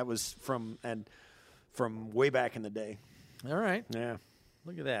yeah, that was from way back in the day. All right. Yeah.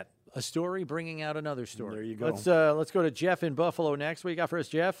 Look at that. A story bringing out another story. There you go. Let's go to Jeff in Buffalo next. What you got for us,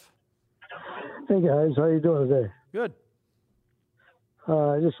 Jeff? Hey guys, how you doing today? Good.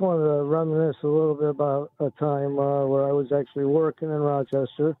 I just wanted to reminisce a little bit about a time where I was actually working in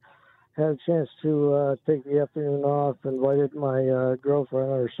Rochester. Had a chance to take the afternoon off, invited my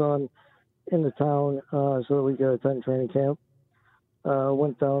girlfriend and her son into town so that we could attend training camp.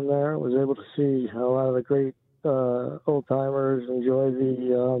 Went down there, was able to see a lot of the great old-timers, enjoy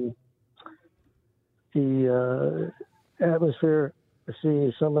the atmosphere,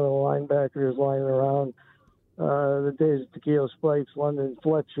 see some of the linebackers lying around. The days of Takeo Spikes, London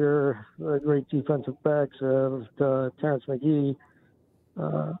Fletcher, the great defensive backs of Terrence McGee.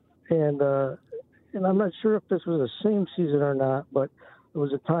 And I'm not sure if this was the same season or not, but it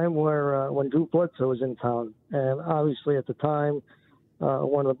was a time where when Drew Bledsoe was in town. And obviously at the time,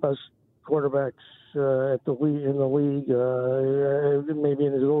 one of the best quarterbacks in the league, maybe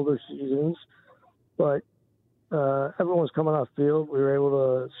in his older seasons. But everyone was coming off field. We were able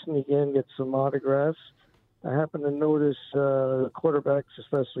to sneak in, get some autographs. I happened to notice the quarterbacks,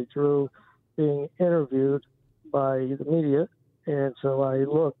 especially Drew, being interviewed by the media. And so I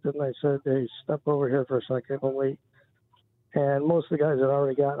looked and I said, hey, step over here for a second and wait. And most of the guys had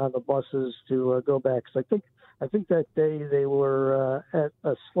already gotten on the buses to go back. So I think that day they were at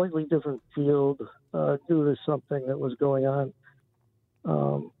a slightly different field due to something that was going on.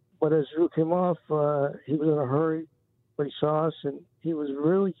 But as Drew came off, he was in a hurry, but he saw us, and he was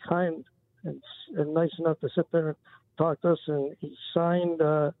really kind and nice enough to sit there and talk to us. And he signed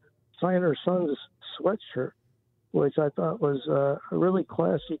her son's sweatshirt, which I thought was a really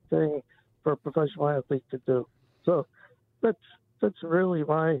classy thing for a professional athlete to do. So that's really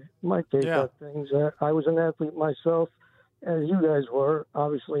my take on things. I was an athlete myself, as you guys were,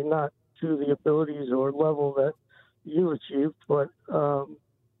 obviously not to the abilities or level that you achieved, but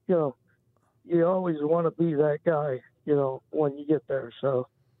you always want to be that guy, when you get there. So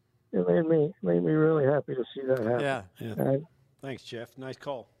it made me really happy to see that happen. Yeah. And, thanks, Jeff. Nice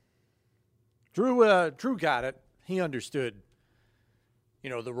call. Drew got it. He understood,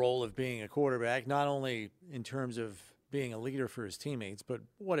 the role of being a quarterback, not only in terms of being a leader for his teammates, but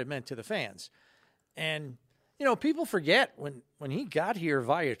what it meant to the fans. And, people forget when he got here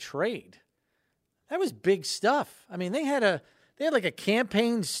via trade, that was big stuff. I mean, they had like a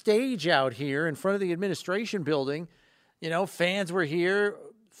campaign stage out here in front of the administration building. Fans were here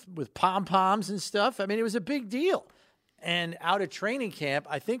with pom-poms and stuff. I mean, it was a big deal. And out at training camp,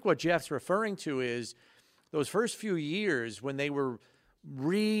 I think what Jeff's referring to is those first few years when they were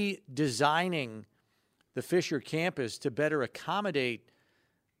redesigning the Fisher campus to better accommodate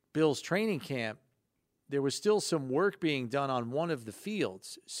Bill's training camp, there was still some work being done on one of the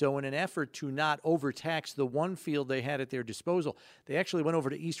fields. So in an effort to not overtax the one field they had at their disposal, they actually went over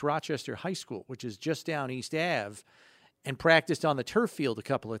to East Rochester High School, which is just down East Ave, and practiced on the turf field a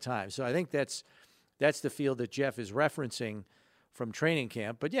couple of times. So I think that's the field that Jeff is referencing from training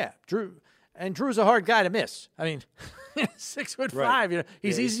camp. But yeah, Drew's a hard guy to miss. I mean, 6'5", right.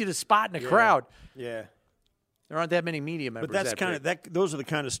 He's easy to spot in a crowd. Yeah. There aren't that many media members. But that's those are the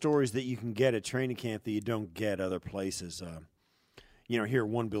kind of stories that you can get at training camp that you don't get other places. Here at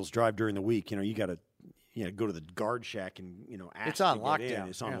One Bills Drive during the week, you got to go to the guard shack and ask. It's on to lockdown. Get in.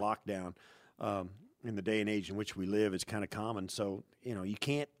 It's on lockdown. In the day and age in which we live, it's kind of common. So you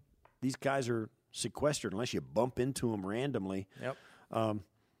can't. These guys are sequestered unless you bump into them randomly. Yep.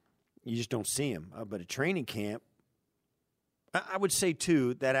 You just don't see them. But at training camp, I would say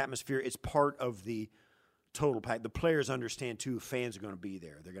too that atmosphere is part of the total pack. The players understand too. Fans are going to be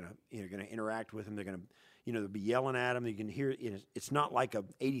there. They're going to interact with them. They're going to they'll be yelling at them. You can hear. It's not like a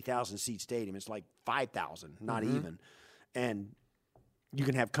 80,000 seat stadium. It's like 5,000, not even. And you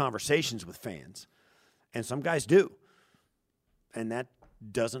can have conversations with fans, and some guys do, and that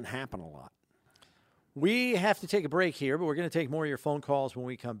doesn't happen a lot. We have to take a break here, but we're going to take more of your phone calls when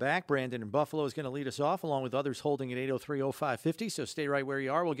we come back. Brandon in Buffalo is going to lead us off, along with others holding at 803-0550, so stay right where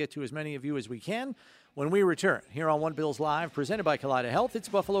you are. We'll get to as many of you as we can when we return here on One Bills Live, presented by Kaleida Health. It's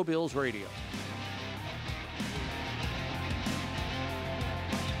Buffalo Bills Radio.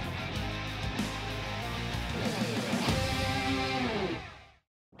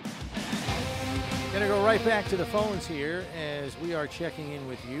 Going to go right back to the phones here as we are checking in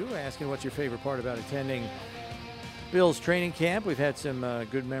with you, asking what's your favorite part about attending Bills training camp. We've had some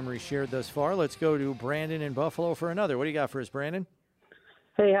good memories shared thus far. Let's go to Brandon in Buffalo for another. What do you got for us, Brandon?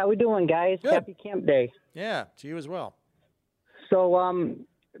 Hey, how we doing, guys? Good. Happy camp day. Yeah, to you as well. So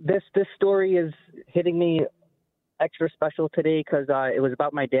this story is hitting me extra special today because it was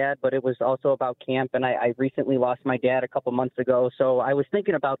about my dad, but it was also about camp, and I recently lost my dad a couple months ago. So I was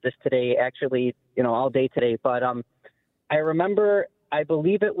thinking about this today, actually, all day today. But I remember, I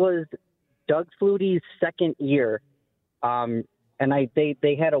believe it was Doug Flutie's second year, and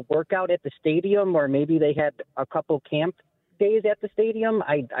they had a workout at the stadium, or maybe they had a couple camp days at the stadium.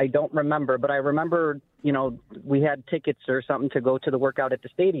 I don't remember, but I remember, we had tickets or something to go to the workout at the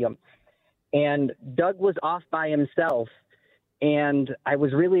stadium. And Doug was off by himself, and I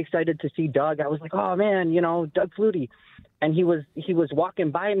was really excited to see Doug. I was like, oh, man, Doug Flutie. And he was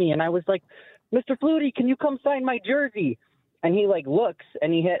walking by me, and I was like, Mr. Flutie, can you come sign my jersey? And he, looks,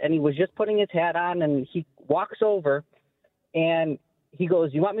 and he was just putting his hat on, and he walks over, and he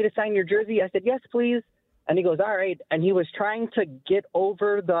goes, you want me to sign your jersey? I said, yes, please. And he goes, all right. And he was trying to get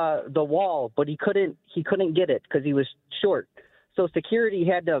over the wall, but he couldn't get it because he was short. So security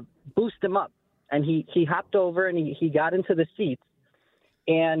had to boost him up, and he hopped over and he got into the seats,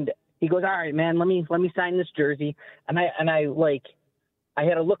 and he goes, all right, man, let me sign this jersey. And I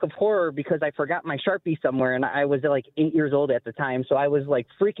had a look of horror because I forgot my Sharpie somewhere, and I was 8 years old at the time. So I was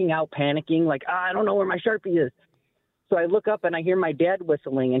freaking out, panicking, I don't know where my Sharpie is. So I look up and I hear my dad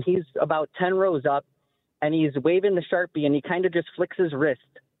whistling, and he's about 10 rows up, and he's waving the Sharpie, and he kind of just flicks his wrist,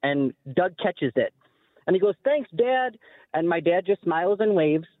 and Doug catches it. And he goes, thanks, Dad. And my dad just smiles and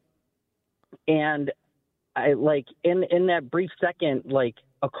waves. And I in that brief second,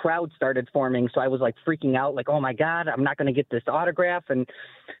 a crowd started forming. So I was freaking out, oh my God, I'm not going to get this autograph. And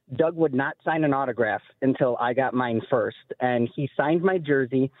Doug would not sign an autograph until I got mine first. And he signed my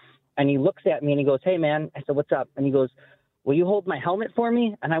jersey, and he looks at me and he goes, hey man. I said, what's up? And he goes, will you hold my helmet for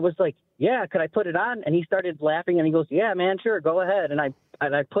me? And I was like, yeah, could I put it on? And he started laughing, and he goes, yeah, man, sure, go ahead. And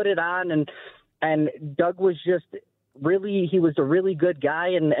I put it on, and Doug was just he was a really good guy.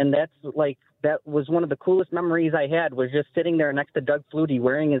 And that's that was one of the coolest memories I had, was just sitting there next to Doug Flutie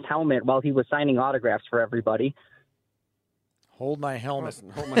wearing his helmet while he was signing autographs for everybody. Hold my helmet.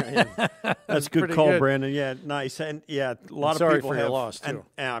 That's a good call, Brandon. Yeah, nice. And yeah, a lot of people for have your loss too.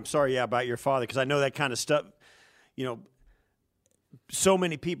 And I'm sorry, about your father, because I know that kind of stuff, so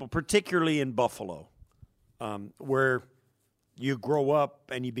many people, particularly in Buffalo, where you grow up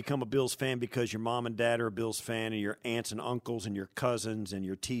and you become a Bills fan because your mom and dad are a Bills fan, and your aunts and uncles and your cousins and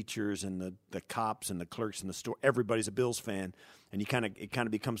your teachers and the cops and the clerks in the store, everybody's a Bills fan, and it kind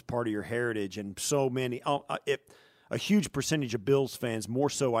of becomes part of your heritage. And so many, a huge percentage of Bills fans, more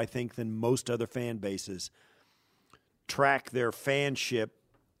so I think than most other fan bases, track their fanship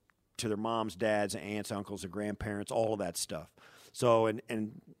to their moms, dads, aunts, uncles, or grandparents, all of that stuff. So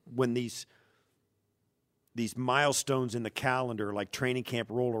and when these these milestones in the calendar, like training camp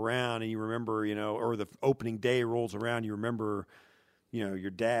roll around, and you remember, or the opening day rolls around, you remember, your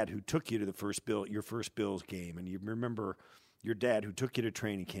dad who took you to your first Bills game, and you remember your dad who took you to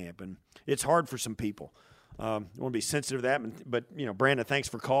training camp, and it's hard for some people. I want to be sensitive to that, but Brandon, thanks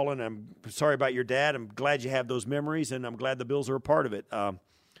for calling. I'm sorry about your dad. I'm glad you have those memories, and I'm glad the Bills are a part of it,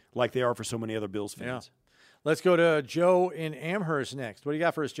 like they are for so many other Bills fans. Yeah. Let's go to Joe in Amherst next. What do you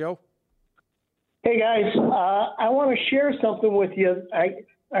got for us, Joe? Hey, guys. I want to share something with you. I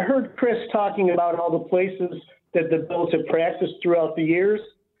heard Chris talking about all the places that the Bills have practiced throughout the years,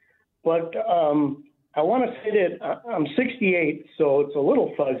 but I want to say that I'm 68, so it's a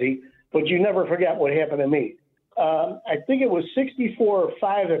little fuzzy, but you never forget what happened to me. I think it was 64 or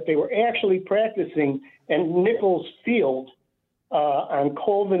 5 that they were actually practicing at Nichols Field on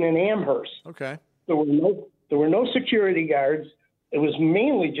Colvin and Amherst. Okay. There were no security guards. It was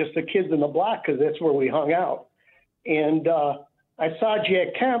mainly just the kids in the block because that's where we hung out. And I saw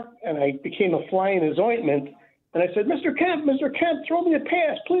Jack Kemp, and I became a fly in his ointment. And I said, Mr. Kemp, throw me a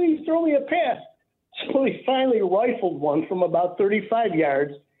pass. Please throw me a pass. So he finally rifled one from about 35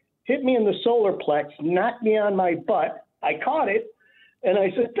 yards, hit me in the solar plex, knocked me on my butt. I caught it, and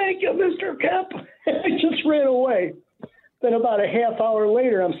I said, thank you, Mr. Kemp. And I just ran away. Then about a half hour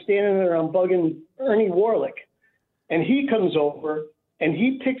later, I'm standing there, I'm bugging Ernie Warlick. And he comes over, and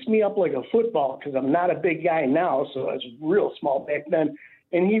he picks me up like a football because I'm not a big guy now, so I was real small back then.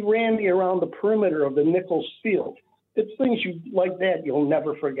 And he ran me around the perimeter of the Nichols Field. It's things like that you'll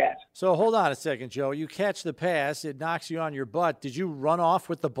never forget. So hold on a second, Joe. You catch the pass. It knocks you on your butt. Did you run off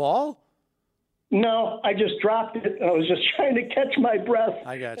with the ball? No, I just dropped it, and I was just trying to catch my breath.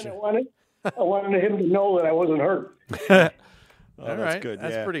 I got you. I wanted him to know that I wasn't hurt. All that's right. good.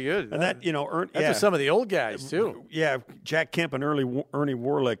 That's pretty good. And that, that's with some of the old guys, too. Yeah, Jack Kemp and Ernie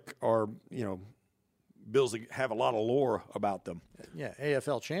Warlick are, Bills that have a lot of lore about them. Yeah,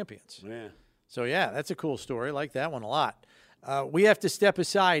 AFL champions. Yeah. So, yeah, that's a cool story. I like that one a lot. We have to step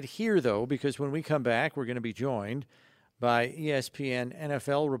aside here, though, because when we come back, we're going to be joined by ESPN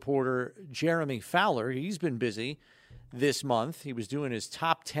NFL reporter Jeremy Fowler. He's been busy this month. He was doing his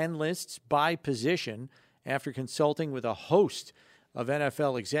top 10 lists by position after consulting with a host of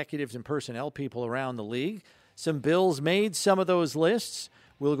NFL executives and personnel people around the league. Some Bills made some of those lists.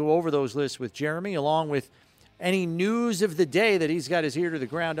 We'll go over those lists with Jeremy, along with any news of the day that he's got his ear to the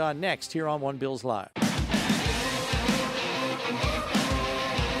ground on next here on One Bills Live.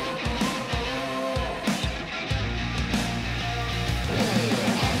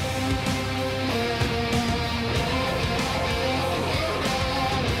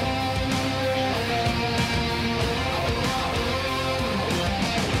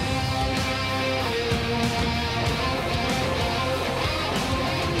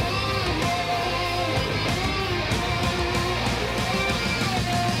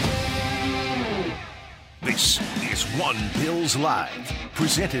 This is One Bills Live,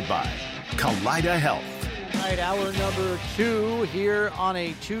 presented by Kaleida Health. All right, hour number 2 here on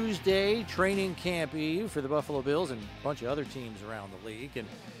a Tuesday, training camp eve for the Buffalo Bills and a bunch of other teams around the league. And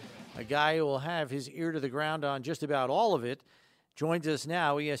a guy who will have his ear to the ground on just about all of it joins us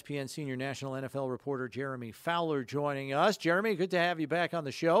now, ESPN senior national NFL reporter Jeremy Fowler joining us. Jeremy, good to have you back on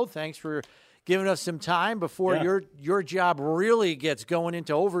the show. Thanks for giving us some time before your job really gets going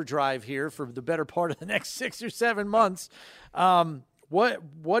into overdrive here for the better part of the next 6 or 7 months.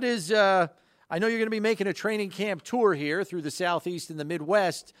 What is I know you're going to be making a training camp tour here through the Southeast and the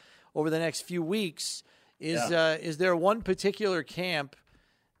Midwest over the next few weeks. Is there one particular camp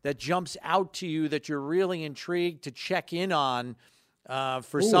that jumps out to you that you're really intrigued to check in on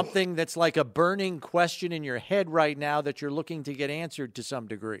for something that's like a burning question in your head right now that you're looking to get answered to some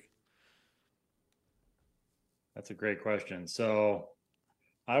degree? That's a great question. So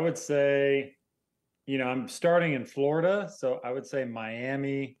I would say, I'm starting in Florida. So I would say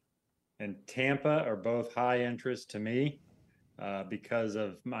Miami and Tampa are both high interest to me because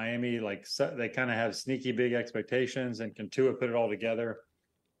of Miami. They kind of have sneaky big expectations, and can Tua put it all together?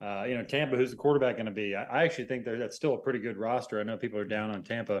 Tampa, who's the quarterback going to be? I actually think that's still a pretty good roster. I know people are down on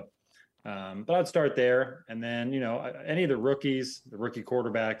Tampa, but I'd start there. And then, any of the rookies, the rookie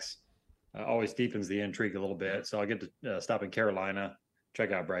quarterbacks, always deepens the intrigue a little bit. So I'll get to stop in Carolina,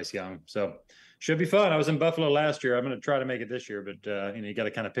 check out Bryce Young. So should be fun. I was in Buffalo last year. I'm going to try to make it this year, but you got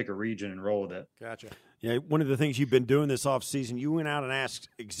to kind of pick a region and roll with it. Gotcha. Yeah, one of the things you've been doing this offseason, you went out and asked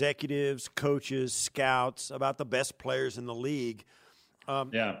executives, coaches, scouts about the best players in the league.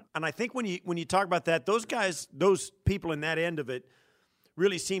 And I think when you talk about that, those guys, those people in that end of it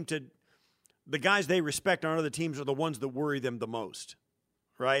really seem to – the guys they respect on other teams are the ones that worry them the most.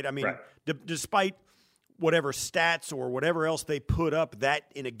 Right? I mean, despite whatever stats or whatever else they put up that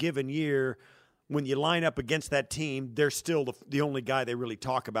in a given year, when you line up against that team, they're still the only guy they really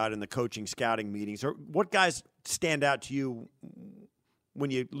talk about in the coaching scouting meetings. Or what guys stand out to you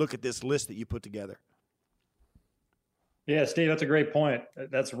when you look at this list that you put together? Yeah, Steve, that's a great point.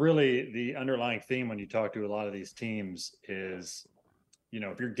 That's really the underlying theme when you talk to a lot of these teams is,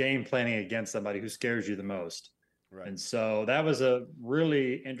 if you're game planning against somebody, who scares you the most. Right. And so that was a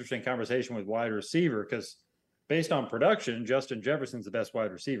really interesting conversation with wide receiver, because based on production, Justin Jefferson's the best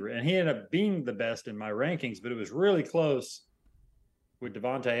wide receiver. And he ended up being the best in my rankings, but it was really close with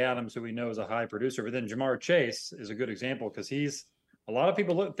Devontae Adams, who we know is a high producer. But then Jamar Chase is a good example, because a lot of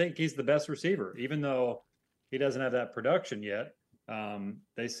people think he's the best receiver, even though he doesn't have that production yet.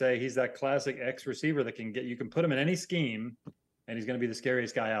 They say he's that classic X receiver that you can put him in any scheme and he's going to be the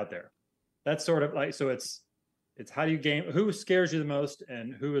scariest guy out there. That's sort of like, so it's how do you game, who scares you the most,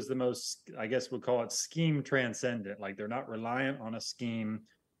 and who is the most, I guess we'll call it scheme transcendent. Like, they're not reliant on a scheme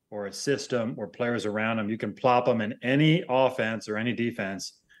or a system or players around them. You can plop them in any offense or any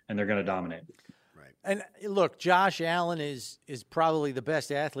defense and they're going to dominate. Right. And look, Josh Allen is probably the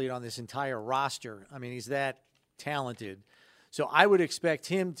best athlete on this entire roster. I mean, he's that talented. So I would expect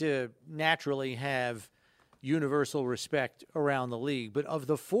him to naturally have universal respect around the league. But of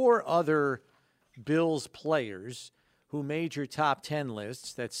the 4 other Bills players who made your top 10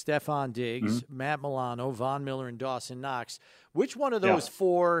 lists, that's Stephon Diggs, Matt Milano, Von Miller, and Dawson Knox, which one of those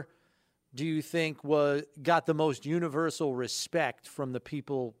 4 do you think got the most universal respect from the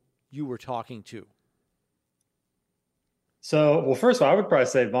people you were talking to? So, well, first of all, I would probably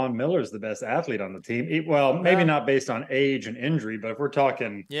say Von Miller is the best athlete on the team. Maybe not based on age and injury, but if we're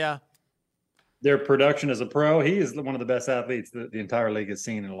talking their production as a pro, he is one of the best athletes that the entire league has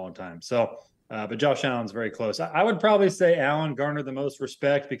seen in a long time. So, but Josh Allen's very close. I would probably say Allen garnered the most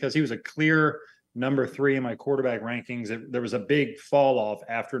respect because he was a clear number 3 in my quarterback rankings. There was a big fall off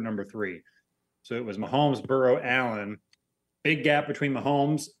after number 3. So it was Mahomes, Burrow, Allen. Big gap between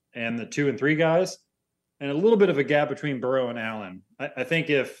Mahomes and the 2 and 3 guys, and a little bit of a gap between Burrow and Allen. I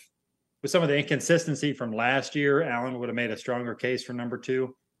think if with some of the inconsistency from last year, Allen would have made a stronger case for number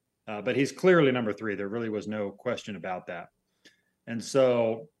 2. But he's clearly number 3. There really was no question about that. And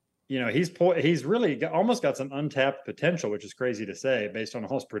so, he's really almost got some untapped potential, which is crazy to say based on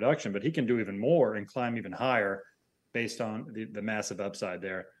all his production, but he can do even more and climb even higher based on the massive upside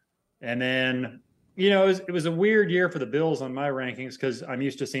there. And then, it was a weird year for the Bills on my rankings because I'm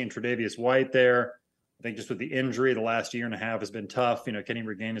used to seeing Tre'Davious White there. I think just with the injury, the last year and a half has been tough. Can he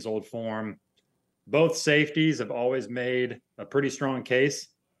regain his old form? Both safeties have always made a pretty strong case.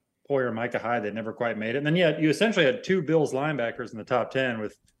 Poyer and Micah Hyde, they never quite made it. And then you essentially had 2 Bills linebackers in the top 10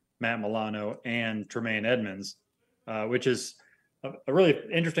 with Matt Milano and Tremaine Edmonds, which is a really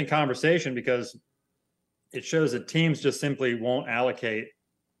interesting conversation because it shows that teams just simply won't allocate.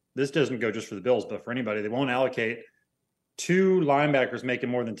 This doesn't go just for the Bills, but for anybody, they won't allocate 2 linebackers making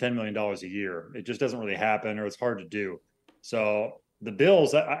more than $10 million a year. It just doesn't really happen, or it's hard to do. So the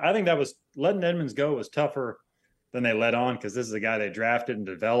Bills, I think that was letting Edmonds go was tougher than they let on because this is a guy they drafted and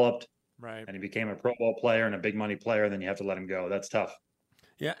developed. Right. And he became a Pro Bowl player and a big money player. And then you have to let him go. That's tough.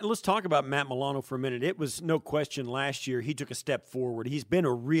 Yeah, let's talk about Matt Milano for a minute. It was no question last year he took a step forward. He's been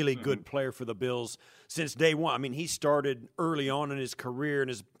a really good player for the Bills since day one. I mean, he started early on in his career,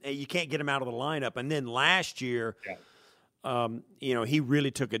 and you can't get him out of the lineup. And then last year, he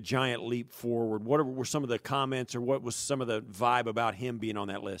really took a giant leap forward. What were some of the comments, or what was some of the vibe about him being on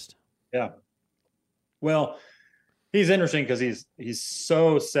that list? Yeah. Well, he's interesting because he's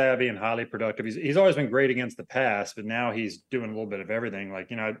so savvy and highly productive. He's always been great against the pass, but now he's doing a little bit of everything.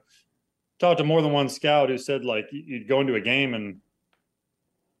 Like, I talked to more than one scout who said, like, you'd go into a game and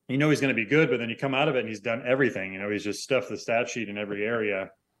he's going to be good, but then you come out of it and he's done everything. He's just stuffed the stat sheet in every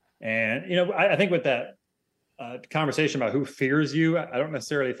area. And, I think with that conversation about who fears you, I don't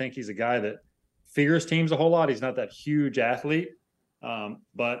necessarily think he's a guy that fears teams a whole lot. He's not that huge athlete.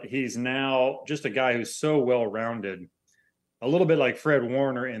 But he's now just a guy who's so well-rounded, a little bit like Fred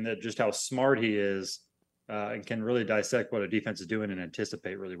Warner in that just how smart he is and can really dissect what a defense is doing and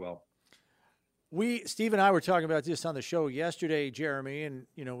anticipate really well. Steve and I were talking about this on the show yesterday, Jeremy, and,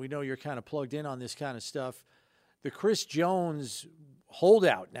 we know you're kind of plugged in on this kind of stuff. The Chris Jones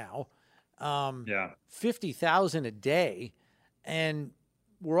holdout now, 50,000 a day. And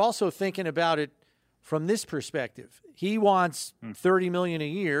we're also thinking about it from this perspective. He wants $30 million a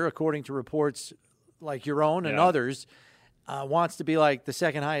year, according to reports like your own and others. Wants to be like the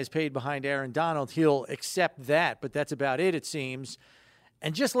second highest paid behind Aaron Donald. He'll accept that, but that's about it seems.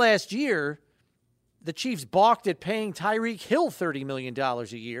 And just last year, the Chiefs balked at paying Tyreek Hill $30 million a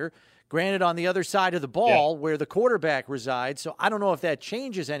year. Granted, on the other side of the ball where the quarterback resides, so I don't know if that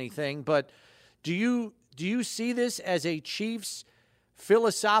changes anything, but do you see this as a Chiefs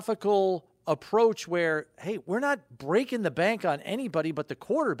philosophical approach where, hey, we're not breaking the bank on anybody but the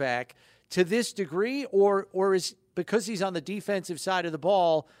quarterback to this degree, or is because he's on the defensive side of the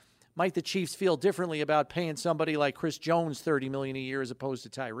ball, might the Chiefs feel differently about paying somebody like Chris Jones $30 million a year as opposed to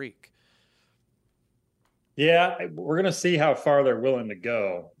Tyreek? Yeah, we're going to see how far they're willing to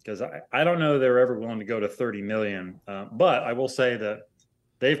go, because I don't know they're ever willing to go to $30 million. But I will say that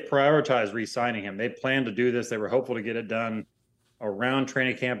they've prioritized re-signing him. They planned to do this. They were hopeful to get it done around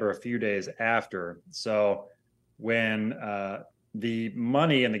training camp or a few days after. So when the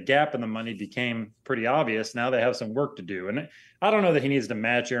money and the gap in the money became pretty obvious, now they have some work to do. And I don't know that he needs to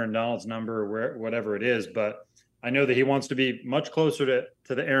match Aaron Donald's number or whatever it is, but I know that he wants to be much closer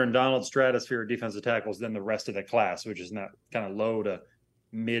to the Aaron Donald stratosphere of defensive tackles than the rest of the class, which is not kind of low to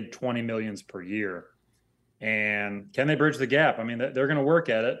mid 20 millions per year. And can they bridge the gap? I mean, they're going to work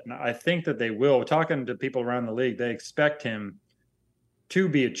at it. And I think that they will. Talking to people around the league, they expect him to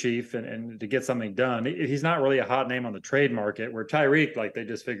be a Chief and to get something done. He's not really a hot name on the trade market, where Tyreek, like, they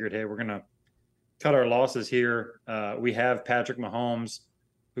just figured, hey, we're going to cut our losses here. We have Patrick Mahomes,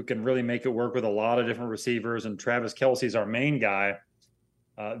 who can really make it work with a lot of different receivers, and Travis Kelce's our main guy.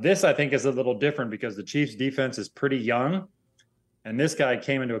 This, I think, is a little different because the Chiefs' defense is pretty young, and this guy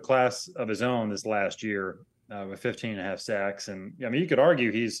came into a class of his own this last year with 15.5 sacks. And, I mean, you could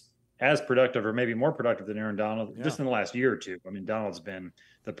argue he's as productive or maybe more productive than Aaron Donald just in the last year or two. I mean, Donald's been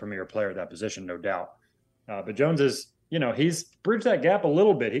the premier player at that position, no doubt. But Jones is, he's bridged that gap a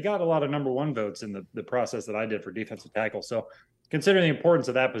little bit. He got a lot of number one votes in the process that I did for defensive tackle. So considering the importance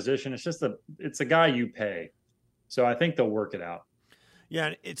of that position, it's a guy you pay. So I think they'll work it out.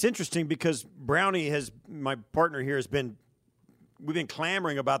 Yeah, it's interesting because Brownie my partner here, we've been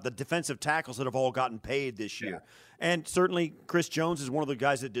clamoring about the defensive tackles that have all gotten paid this year. And certainly Chris Jones is one of the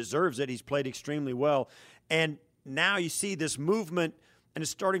guys that deserves it. He's played extremely well. And now you see this movement, and it's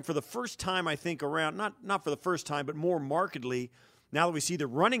starting for the first time, I think, around, not for the first time, but more markedly, now that we see the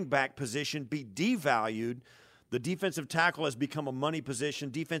running back position be devalued. The defensive tackle has become a money position.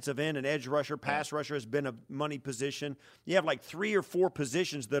 Defensive end and edge rusher, pass rusher has been a money position. You have like 3 or 4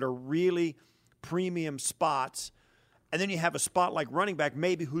 positions that are really premium spots. And then you have a spot like running back,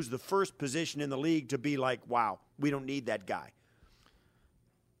 maybe who's the first position in the league to be like, wow, we don't need that guy.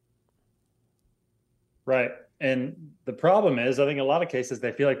 Right. And the problem is, I think in a lot of cases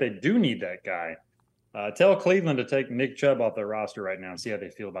they feel like they do need that guy. Tell Cleveland to take Nick Chubb off their roster right now and see how they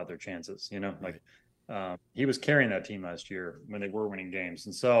feel about their chances. He was carrying that team last year when they were winning games.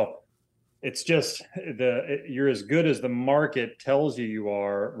 And so it's just you're as good as the market tells you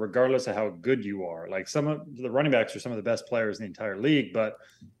are, regardless of how good you are. Like, some of the running backs are some of the best players in the entire league, but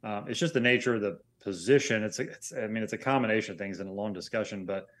it's just the nature of the position. It's a combination of things in a long discussion,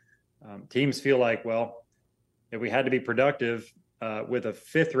 but teams feel like, well, if we had to be productive with a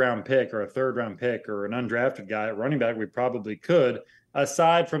 5th round pick or a 3rd round pick or an undrafted guy at running back, we probably could,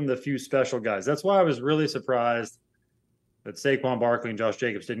 aside from the few special guys. That's why I was really surprised that Saquon Barkley and Josh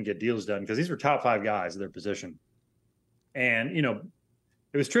Jacobs didn't get deals done, because these were top 5 guys at their position. And,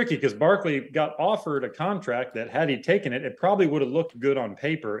 it was tricky because Barkley got offered a contract that, had he taken it, it probably would have looked good on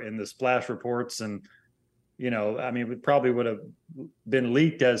paper in the splash reports. And, it probably would have been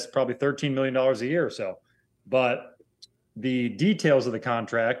leaked as probably $13 million a year or so. But the details of the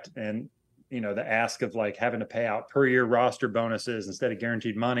contract and, the ask of like having to pay out per year roster bonuses instead of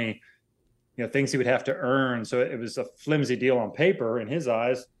guaranteed money, things he would have to earn. So it was a flimsy deal on paper in his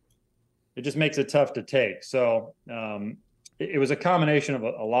eyes. It just makes it tough to take. So it was a combination of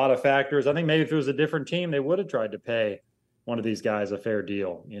a lot of factors. I think maybe if it was a different team, they would have tried to pay one of these guys a fair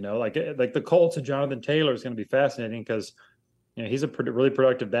deal. Like the Colts and Jonathan Taylor is going to be fascinating because, he's a really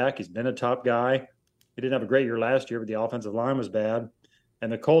productive back. He's been a top guy. He didn't have a great year last year, but the offensive line was bad.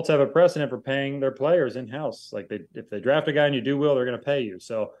 And the Colts have a precedent for paying their players in-house. Like, if they draft a guy and you do well, they're going to pay you.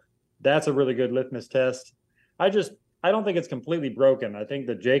 So that's a really good litmus test. I don't think it's completely broken. I think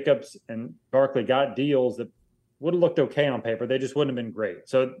that Jacobs and Barkley got deals that would have looked okay on paper. They just wouldn't have been great.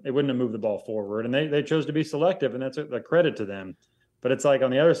 So it wouldn't have moved the ball forward. And they chose to be selective, and that's a credit to them. But it's like, on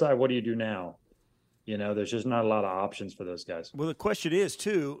the other side, what do you do now? There's just not a lot of options for those guys. Well, the question is,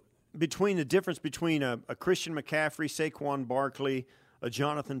 too, between the difference between a Christian McCaffrey, Saquon Barkley, a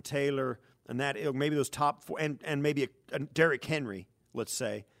Jonathan Taylor, and that maybe those top 4, and maybe a Derrick Henry, let's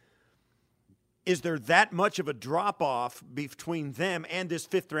say. Is there that much of a drop-off between them and this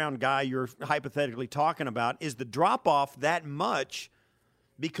 5th-round guy you're hypothetically talking about? Is the drop-off that much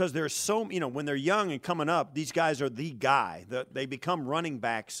because there's so, when they're young and coming up, these guys are the guy. They become running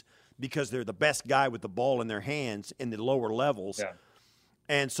backs because they're the best guy with the ball in their hands in the lower levels. Yeah.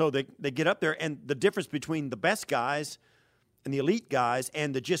 And so they get up there, and the difference between the best guys and the elite guys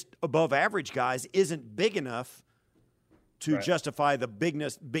and the just above average guys isn't big enough to justify the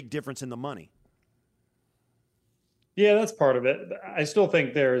big difference in the money. Yeah, that's part of it. I still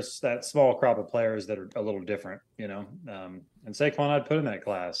think there's that small crop of players that are a little different, and Saquon I'd put in that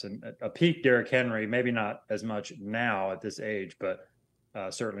class. And a peak Derrick Henry, maybe not as much now at this age, but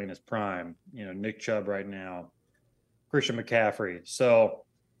certainly in his prime. Nick Chubb right now, Christian McCaffrey. So,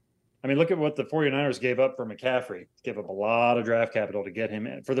 I mean, look at what the 49ers gave up for McCaffrey. Gave up a lot of draft capital to get him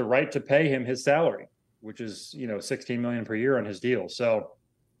in, for the right to pay him his salary, which is, $16 million per year on his deal. So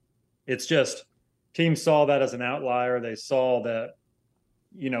it's just, teams saw that as an outlier. They saw that,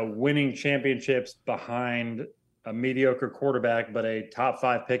 winning championships behind a mediocre quarterback, but a top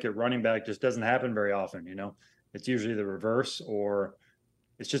 5 pick at running back just doesn't happen very often. It's usually the reverse, or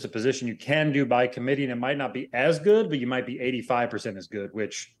it's just a position you can do by committee, and it might not be as good, but you might be 85% as good,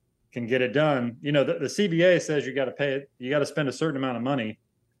 which can get it done. The CBA says you got to spend a certain amount of money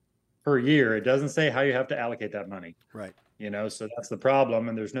per year. It doesn't say how you have to allocate that money. Right. So that's the problem.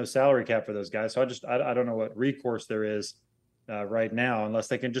 And there's no salary cap for those guys. So I don't know what recourse there is right now, unless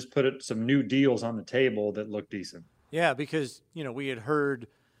they can just put some new deals on the table that look decent. Yeah, because, we had heard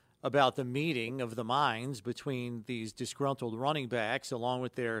about the meeting of the minds between these disgruntled running backs along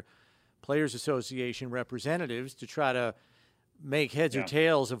with their Players Association representatives to try to make heads or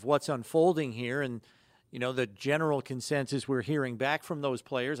tails of what's unfolding here. And, the general consensus we're hearing back from those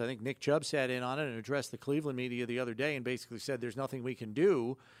players, I think Nick Chubb sat in on it and addressed the Cleveland media the other day and basically said there's nothing we can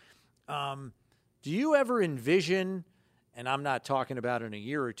do. Do you ever envision, and I'm not talking about in a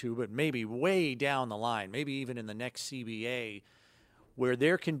year or two, but maybe way down the line, maybe even in the next CBA, where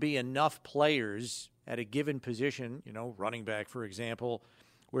there can be enough players at a given position, running back, for example,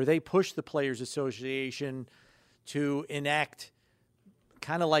 where they push the Players Association to enact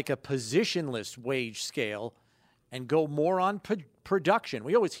kind of like a positionless wage scale and go more on production.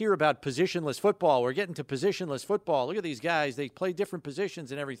 We always hear about positionless football. We're getting to positionless football. Look at these guys. They play different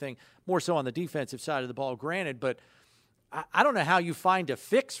positions and everything, more so on the defensive side of the ball, granted. But I don't know how you find a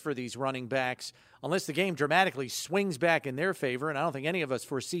fix for these running backs unless the game dramatically swings back in their favor, and I don't think any of us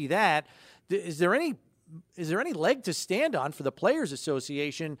foresee that. Is there any leg to stand on for the Players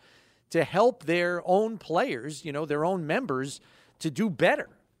Association to help their own players, their own members, to do better?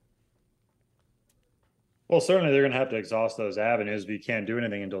 Well, certainly they're going to have to exhaust those avenues, but you can't do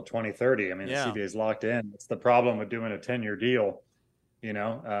anything until 2030. I mean, the CBA is locked in. It's the problem with doing a 10-year deal.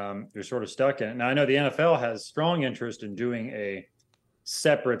 You're sort of stuck in it. Now, I know the NFL has strong interest in doing a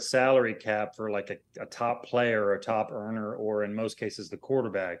separate salary cap for like a top player or a top earner, or in most cases, the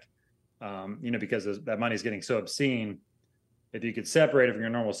quarterback, because that money is getting so obscene. If you could separate it from your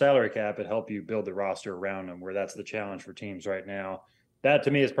normal salary cap, it'd help you build the roster around them, where that's the challenge for teams right now. That,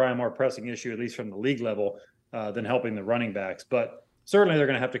 to me, is probably a more pressing issue, at least from the league level, than helping the running backs. But certainly they're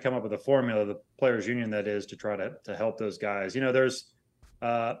going to have to come up with a formula, the players' union that is, to try to help those guys. There's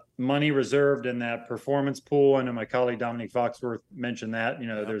money reserved in that performance pool. I know my colleague Dominique Foxworth mentioned that.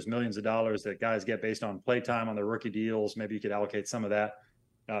 There's millions of dollars that guys get based on play time on their rookie deals. Maybe you could allocate some of that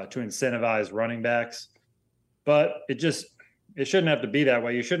to incentivize running backs. But it shouldn't have to be that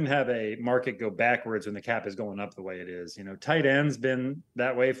way. You shouldn't have a market go backwards when the cap is going up the way it is. Tight end's been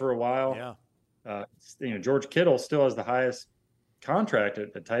that way for a while. Yeah. George Kittle still has the highest contract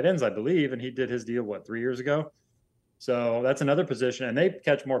at tight ends, I believe, and he did his deal, 3 years ago? So that's another position, and they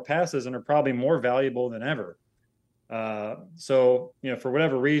catch more passes and are probably more valuable than ever. So, for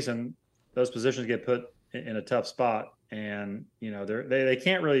whatever reason, those positions get put in a tough spot, and, they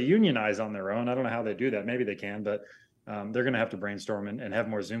can't really unionize on their own. I don't know how they do that. Maybe they can, but they're going to have to brainstorm and have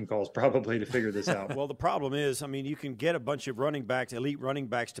more Zoom calls probably to figure this out. Well, the problem is, you can get a bunch of elite running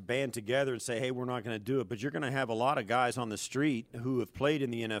backs to band together and say, hey, we're not going to do it. But you're going to have a lot of guys on the street who have played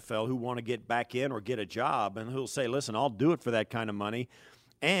in the NFL who want to get back in or get a job, and who'll say, listen, I'll do it for that kind of money.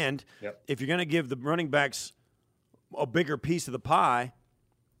 And if you're going to give the running backs a bigger piece of the pie,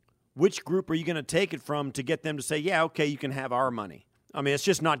 which group are you going to take it from to get them to say, yeah, okay, you can have our money? It's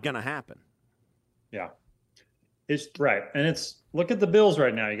just not going to happen. Yeah. It's right. And look at the Bills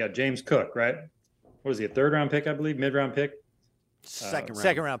right now. You got James Cook, right? What is he, a third-round pick, I believe, mid-round pick? Second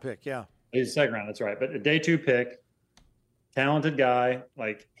round pick, yeah. He's second round, that's right. But a day 2 pick, talented guy,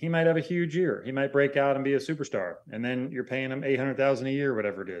 he might have a huge year. He might break out and be a superstar. And then you're paying him $800,000 a year,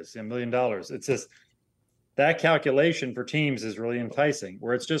 whatever it is, $1 million. It's just that calculation for teams is really enticing,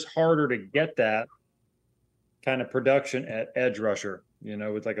 where it's just harder to get that kind of production at edge rusher,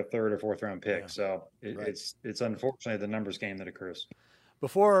 with a third or fourth round pick. Yeah, so it's unfortunately the numbers game that occurs.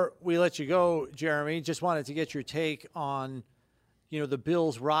 Before we let you go, Jeremy, just wanted to get your take on, the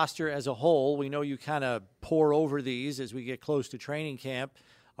Bills roster as a whole. We know you kind of pour over these as we get close to training camp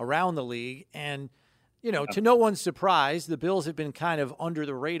around the league. And, to no one's surprise, the Bills have been kind of under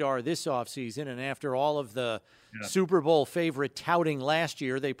the radar this offseason. And after all of the Super Bowl favorite touting last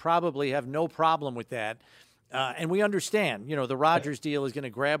year, they probably have no problem with that. And we understand, the Rodgers deal is going to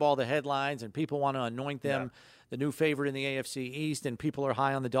grab all the headlines and people want to anoint them the new favorite in the AFC East, and people are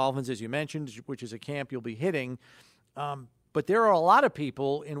high on the Dolphins, as you mentioned, which is a camp you'll be hitting. But there are a lot of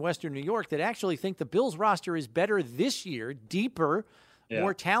people in Western New York that actually think the Bills roster is better this year, deeper,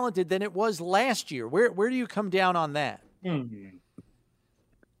 more talented than it was last year. Where do you come down on that?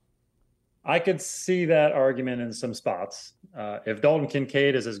 I could see that argument in some spots. If Dalton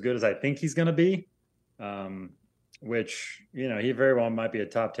Kincaid is as good as I think he's going to be, which, he very well might be a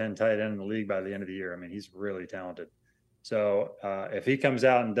top 10 tight end in the league by the end of the year. I mean, he's really talented. So if he comes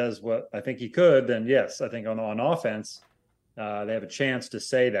out and does what I think he could, then yes, I think on offense, they have a chance to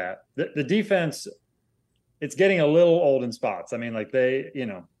say that. The defense, it's getting a little old in spots. I mean, like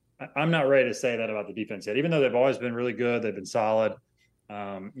I'm not ready to say that about the defense yet, even though they've always been really good. They've been solid.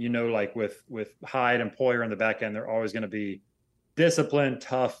 Like with Hyde and Poyer in the back end, they're always going to be disciplined,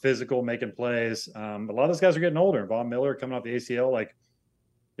 tough, physical, making plays. But a lot of those guys are getting older. Von Miller coming off the ACL, like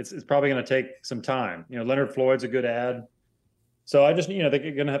it's probably going to take some time. Leonard Floyd's a good ad. So I just, they're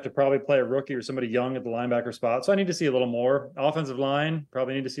going to have to probably play a rookie or somebody young at the linebacker spot. So I need to see a little more. Offensive line,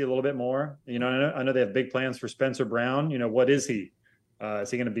 probably need to see a little bit more. I know they have big plans for Spencer Brown. What is he?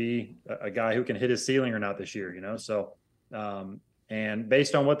 Is he going to be a guy who can hit his ceiling or not this year? So, and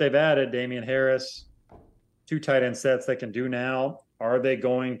based on what they've added, Damian Harris, 2 tight end sets they can do now. Are they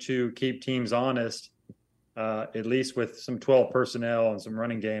going to keep teams honest, at least with some 12 personnel and some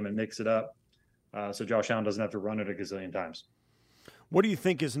running game and mix it up so Josh Allen doesn't have to run it a gazillion times? What do you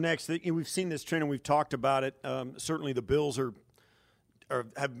think is next? We've seen this trend and we've talked about it. Certainly the Bills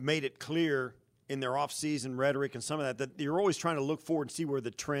have made it clear in their offseason rhetoric and some of that you're always trying to look forward and see where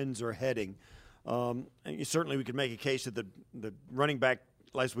the trends are heading. And certainly we could make a case that the running back,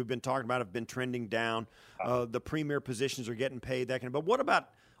 as we've been talking about, have been trending down. The premier positions are getting paid, that kind of. But what about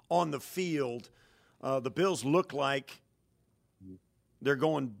on the field? The Bills look like they're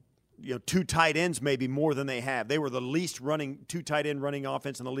going, 2 tight ends maybe more than they have. They were the least 2 tight end running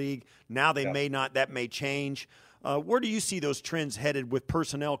offense in the league. Now they may not. That may change. Where do you see those trends headed with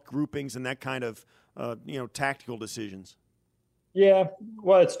personnel groupings and that kind of tactical decisions? Yeah,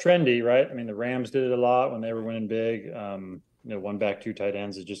 well, it's trendy, right? I mean, the Rams did it a lot when they were winning big. 1 back, 2 tight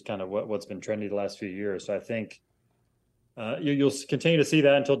ends is just kind of what's been trendy the last few years. So I think you'll continue to see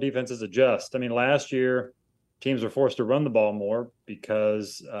that until defenses adjust. I mean, last year teams were forced to run the ball more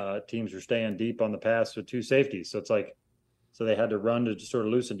because teams were staying deep on the pass with 2 safeties. So it's like, so they had to run to just sort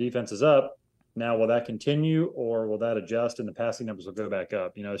of loosen defenses up. Now, will that continue or will that adjust and the passing numbers will go back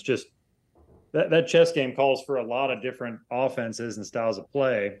up? It's just that chess game calls for a lot of different offenses and styles of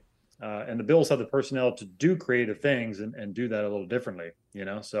play. And the Bills have the personnel to do creative things and do that a little differently,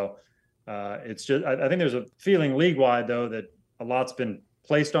 So it's just, I think there's a feeling league-wide, though, that a lot's been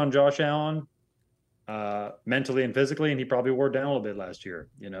placed on Josh Allen mentally and physically, and he probably wore down a little bit last year,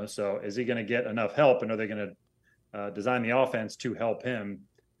 So is he going to get enough help, and are they going to design the offense to help him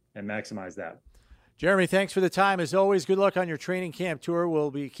and maximize that? Jeremy, thanks for the time. As always, good luck on your training camp tour.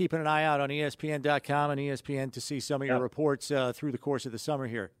 We'll be keeping an eye out on ESPN.com and ESPN to see some of your reports through the course of the summer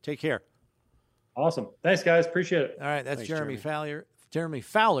here. Take care. Awesome. Thanks, guys. Appreciate it. All right, that's Jeremy Fowler. Jeremy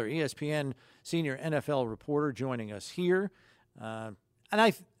Fowler, ESPN senior NFL reporter, joining us here. And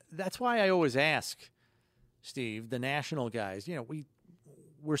that's why I always ask, Steve, the national guys,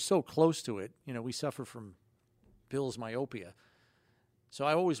 we're so close to it. We suffer from Bills myopia. So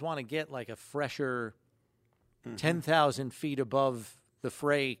I always want to get like a fresher 10,000 feet above the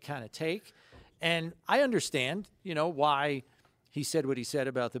fray kind of take. And I understand, why he said what he said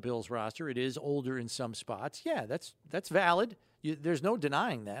about the Bills roster. It is older in some spots. Yeah, that's valid. There's no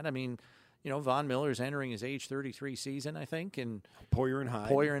denying that. I mean, Von Miller's entering his age 33 season, I think, and Poyer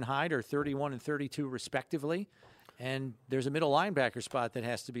and Hyde are 31 and 32 respectively. And there's a middle linebacker spot that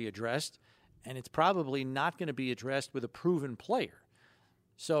has to be addressed, and it's probably not going to be addressed with a proven player.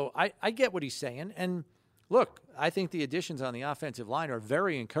 So I get what he's saying. And look, I think the additions on the offensive line are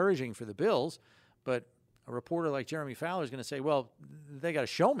very encouraging for the Bills, but a reporter like Jeremy Fowler is going to say, well, they got to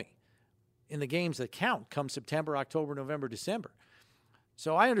show me in the games that count come September, October, November, December.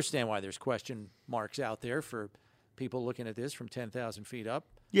 So I understand why there's question marks out there for people looking at this from 10,000 feet up.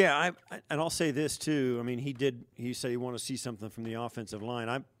 Yeah, and I'll say this too. I mean, he said he wanted to see something from the offensive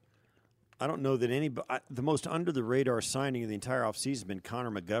line. I don't know that the most under the radar signing of the entire offseason has been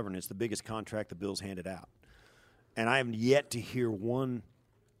Connor McGovern. It's the biggest contract the Bills handed out. And I have yet to hear one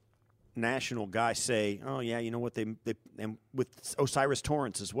national guy say, oh, yeah, you know what, they and with Osiris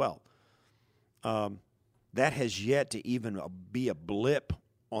Torrance as well. That has yet to even be a blip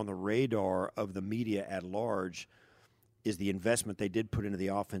on the radar of the media at large, is the investment they did put into the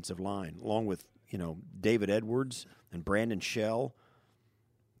offensive line, along with, David Edwards and Brandon Shell.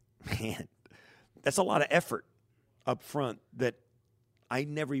 Man, that's a lot of effort up front that I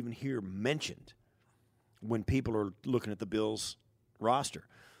never even hear mentioned when people are looking at the Bills roster.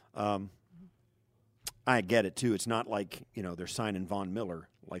 I get it, too. It's not like, they're signing Von Miller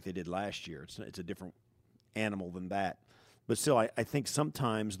like they did last year. It's a different animal than that. But still, I think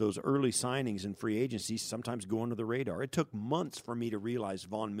sometimes those early signings in free agency sometimes go under the radar. It took months for me to realize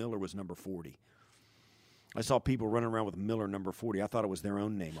Von Miller was number 40. I saw people running around with Miller number 40. I thought it was their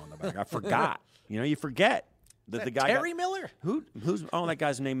own name on the back. I forgot. You forget that the guy Terry Miller? Who's that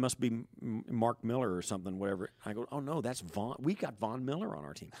guy's name must be Mark Miller or something, whatever. I go, oh no, that's Von. We got Von Miller on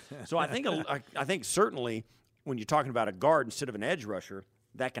our team. So I think certainly when you're talking about a guard instead of an edge rusher,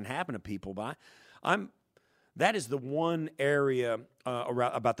 that can happen to people. But that is the one area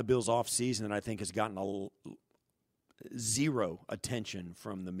about the Bills offseason that I think has gotten zero attention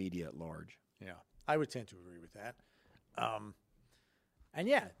from the media at large. Yeah, I would tend to agree with that. And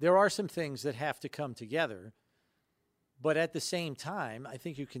yeah, there are some things that have to come together. But at the same time, I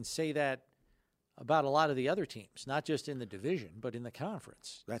think you can say that about a lot of the other teams, not just in the division, but in the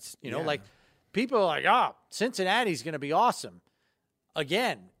conference. That's like people are like, Cincinnati's going to be awesome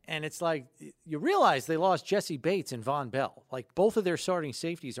again. And it's like you realize they lost Jesse Bates and Von Bell. Like both of their starting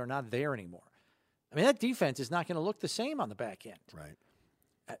safeties are not there anymore. I mean, that defense is not going to look the same on the back end.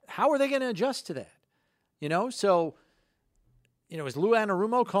 Right. How are they going to adjust to that? So, is Lou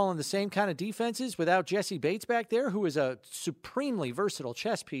Anarumo calling the same kind of defenses without Jesse Bates back there, who is a supremely versatile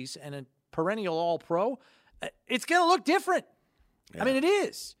chess piece and a perennial All-Pro? It's going to look different. Yeah. I mean, it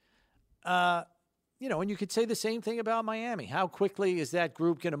is. And you could say the same thing about Miami. How quickly is that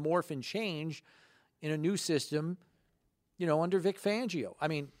group going to morph and change in a new system, under Vic Fangio? I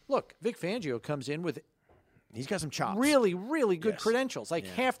mean, look, Vic Fangio comes in with he's got some chops. Really, really good credentials.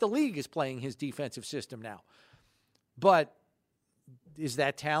 Half the league is playing his defensive system now. But is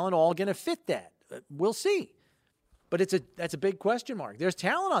that talent all going to fit that? We'll see. But that's a big question mark. There's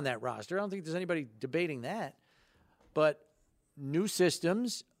talent on that roster. I don't think there's anybody debating that. But new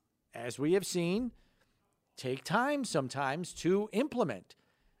systems, as we have seen, take time sometimes to implement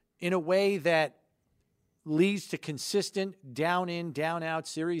in a way that leads to consistent down in, down out,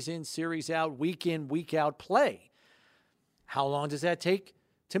 series in, series out, week in, week out play. How long does that take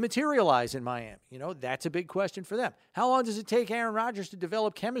to materialize in Miami? That's a big question for them. How long does it take Aaron Rodgers to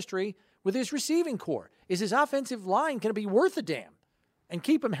develop chemistry with his receiving core? Is his offensive line going to be worth a damn and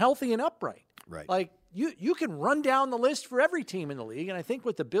keep him healthy and upright? Right. Like, you can run down the list for every team in the league, and I think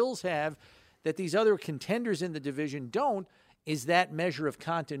what the Bills have that these other contenders in the division don't is that measure of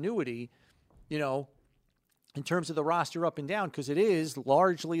continuity, in terms of the roster up and down, because it is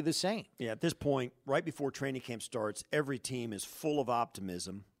largely the same. Yeah, at this point, right before training camp starts, every team is full of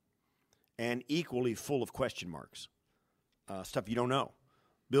optimism and equally full of question marks, stuff you don't know.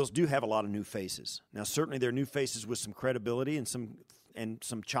 Bills do have a lot of new faces. Now, certainly they're new faces with some credibility and some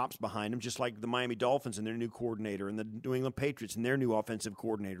chops behind them, just like the Miami Dolphins and their new coordinator and the New England Patriots and their new offensive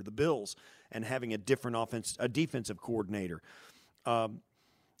coordinator, the Bills, and having a defensive coordinator.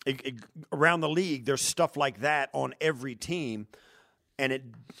 Around the league, there's stuff like that on every team,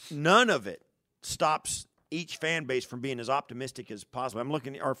 and none of it stops each fan base from being as optimistic as possible. I'm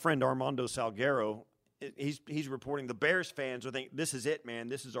looking at our friend Armando Salguero. He's reporting the Bears fans are thinking, this is it,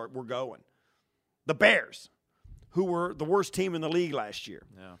 man. We're going. The Bears, who were the worst team in the league last year.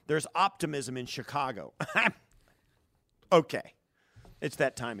 Yeah. There's optimism in Chicago. Okay. It's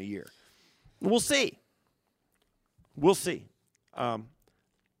that time of year. We'll see. I'm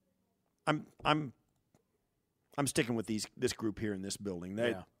sticking with this group here in this building.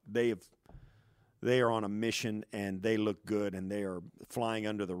 They are on a mission, and they look good, and they are flying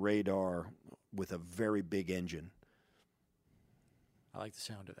under the radar with a very big engine. I like the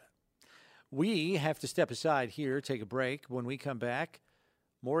sound of that. We have to step aside here, take a break. When we come back,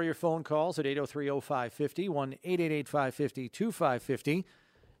 more of your phone calls at 803-0550, 1-888-550-2550.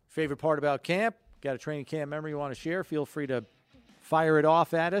 Favorite part about camp? Got a training camp memory you want to share? Feel free to fire it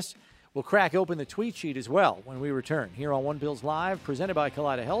off at us. We'll crack open the tweet sheet as well when we return here on One Bills Live, presented by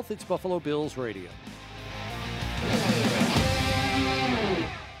Kaleida Health. It's Buffalo Bills Radio.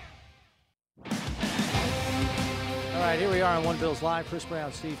 All right, here we are on One Bills Live. Chris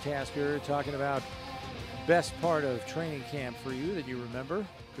Brown, Steve Tasker, talking about best part of training camp for you that you remember.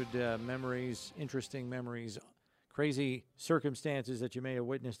 Good memories, interesting memories, crazy circumstances that you may have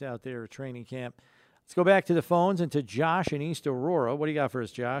witnessed out there at training camp. Let's go back to the phones and to Josh in East Aurora. What do you got for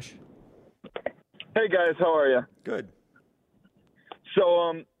us, Josh? Hey, guys. How are you? Good.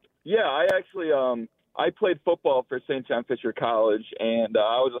 So, I actually I played football for St. John Fisher College, and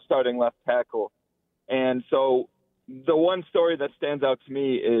I was a starting left tackle. And so the one story that stands out to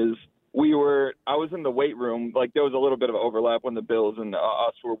me is I was in the weight room. Like, there was a little bit of overlap when the Bills and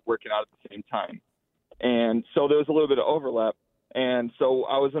us were working out at the same time. And so there was a little bit of overlap. And so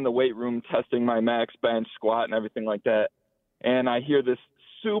I was in the weight room testing my max bench, squat, and everything like that. And I hear this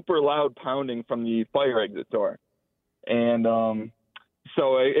super loud pounding from the fire exit door. And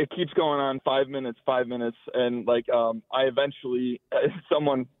so it keeps going on 5 minutes. And I eventually,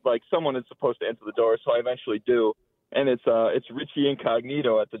 someone is supposed to answer the door. So I eventually do. And it's Richie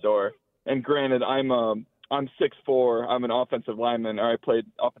Incognito at the door. And granted, I'm 6'4". I'm an offensive lineman, or I played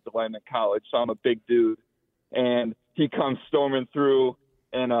offensive lineman in college. So I'm a big dude. And he comes storming through,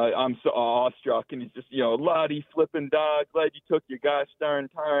 and I'm so awestruck. And he's just, Lottie flipping dog, glad you took your gosh darn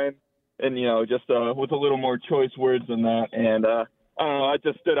time. And, just with a little more choice words than that. And I don't know, it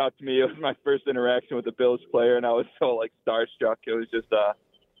just stood out to me. It was my first interaction with a Bills player, and I was so, starstruck. It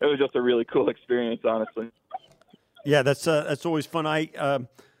was just a really cool experience, honestly. Yeah, that's always fun.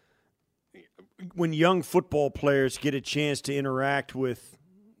 When young football players get a chance to interact with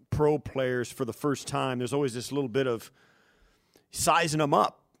pro players for the first time, there's always this little bit of sizing them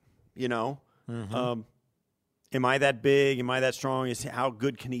up, Mm-hmm. Am I that big? Am I that strong? How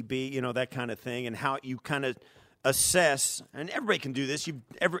good can he be? That kind of thing, and how you kind of assess. And everybody can do this.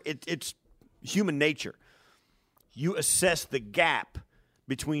 It's human nature. You assess the gap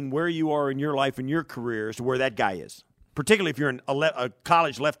between where you are in your life and your career as to where that guy is. Particularly if you're a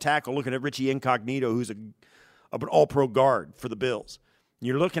college left tackle looking at Richie Incognito, who's an all-pro guard for the Bills.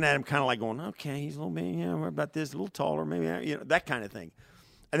 You're looking at him kind of like going, okay, he's a little bit, what about this? A little taller, maybe, that kind of thing.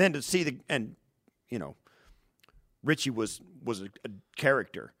 And then to see Richie was a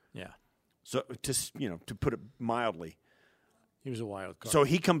character. Yeah. So to put it mildly. He was a wild card. So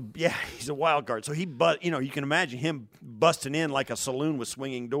he's a wild card. So you can imagine him busting in like a saloon with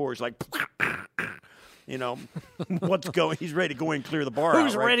swinging doors, like, what's going? He's ready to go in and clear the bar.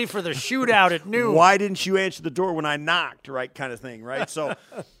 Who's ready for the shootout at noon? Why didn't you answer the door when I knocked? Right, kind of thing. Right. So,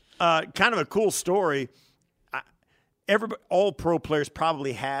 kind of a cool story. All pro players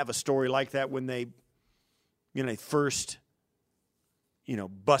probably have a story like that when they, first,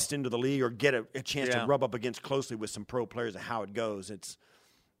 bust into the league or get a chance to rub up against closely with some pro players and how it goes. It's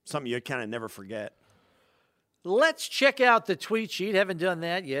something you kind of never forget. Let's check out the tweet sheet. Haven't done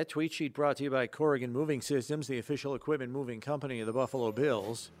that yet. Tweet sheet brought to you by Corrigan Moving Systems, the official equipment moving company of the Buffalo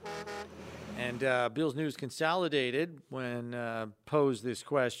Bills. And Bills News Consolidated, when posed this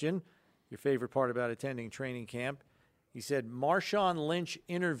question, your favorite part about attending training camp, he said, Marshawn Lynch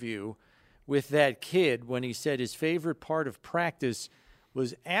interview with that kid when he said his favorite part of practice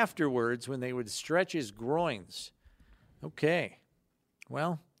was afterwards when they would stretch his groins. Okay.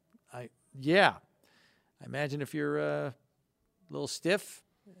 Well, I imagine if you're a little stiff,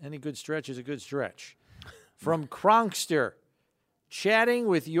 any good stretch is a good stretch. From Cronkster, chatting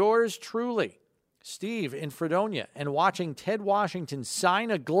with yours truly, Steve in Fredonia, and watching Ted Washington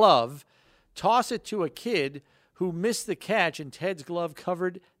sign a glove, toss it to a kid who missed the catch, and Ted's glove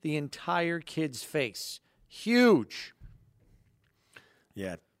covered the entire kid's face. Huge.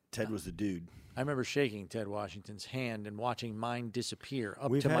 Yeah, Ted was the dude. I remember shaking Ted Washington's hand and watching mine disappear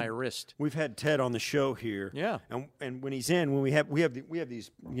up to my wrist. We've had Ted on the show here. Yeah. And when he's in, when we have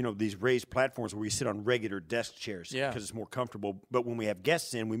these, these raised platforms where we sit on regular desk chairs because it's more comfortable. But when we have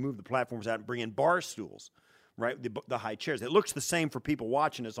guests in, we move the platforms out and bring in bar stools, right? The high chairs. It looks the same for people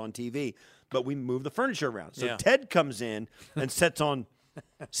watching us on TV, but we move the furniture around. So Ted comes in and sits on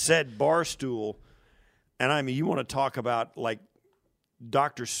said bar stool. And I mean, you want to talk about like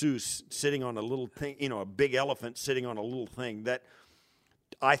Dr. Seuss sitting on a little thing, a big elephant sitting on a little thing that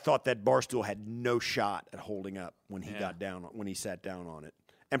I thought that bar stool had no shot at holding up when he when he sat down on it.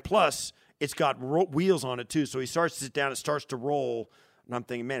 And plus, it's got wheels on it too. So he starts to sit down, it starts to roll. And I'm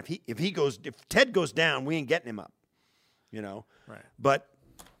thinking, man, if Ted goes down, we ain't getting him up, Right. But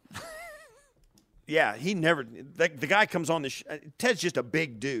yeah, he never. The guy comes on Ted's just a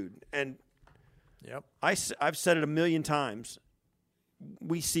big dude, and I've said it a million times.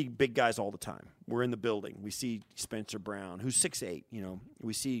 We see big guys all the time. We're in the building. We see Spencer Brown, who's 6'8".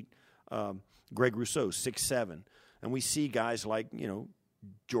 We see Greg Rousseau, 6'7", and we see guys like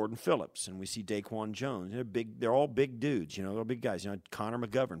Jordan Phillips, and we see Daquan Jones. They're big. They're all big dudes. They're all big guys. Connor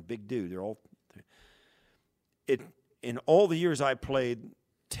McGovern, big dude. They're all. In all the years I played,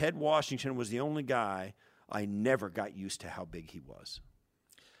 Ted Washington was the only guy I never got used to how big he was.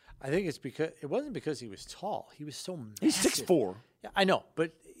 I think it's because it wasn't because he was tall. He was so massive. He's 6'4". Yeah, I know,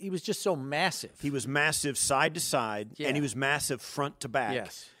 but he was just so massive. He was massive side to side, and he was massive front to back.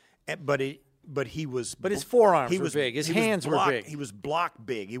 Yes, but he was. But his forearms were big. His hands were big. He was block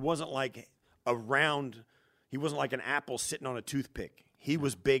big. He wasn't like a round. He wasn't like an apple sitting on a toothpick. He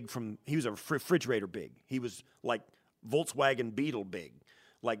was big he was a refrigerator big. He was like Volkswagen Beetle big,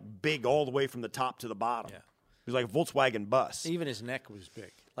 like big all the way from the top to the bottom. Yeah. He was like a Volkswagen bus. Even his neck was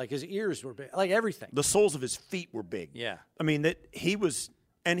big. Like his ears were big. Like everything. The soles of his feet were big. Yeah. I mean, that he was,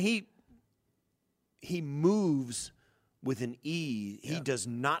 and he moves with an ease. Yeah. He does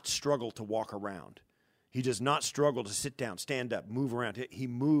not struggle to walk around. He does not struggle to sit down, stand up, move around. He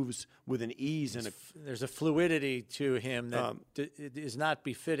moves with an ease. There's a fluidity to him that is not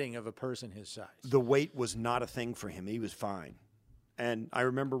befitting of a person his size. The weight was not a thing for him. He was fine. And I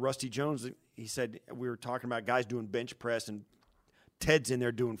remember Rusty Jones, he said, we were talking about guys doing bench press, and Ted's in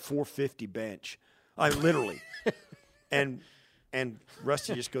there doing 450 bench. Literally. and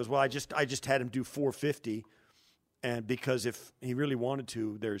Rusty just goes, well, I just had him do 450. And because if he really wanted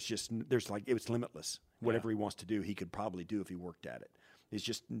to, it was limitless. Whatever he wants to do, he could probably do if he worked at it. There's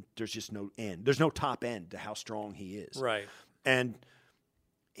just no end. There's no top end to how strong he is. Right. And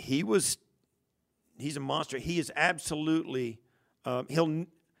he's a monster. He is absolutely and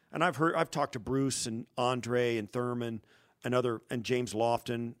I've talked to Bruce and Andre and Thurman and James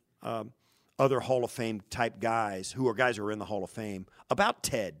Lofton, other Hall of Fame type guys who are in the Hall of Fame about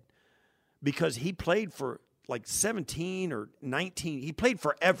Ted, because he played for like 17 or 19. He played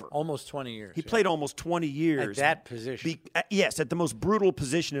forever. Almost 20 years. He played almost 20 years. At that position. Yes, at the most brutal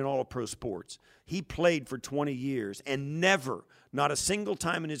position in all of pro sports. He played for 20 years, and not a single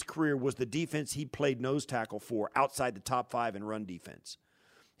time in his career was the defense he played nose tackle for outside the top 5 in run defense.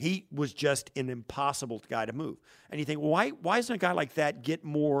 He was just an impossible guy to move. And you think, why doesn't a guy like that get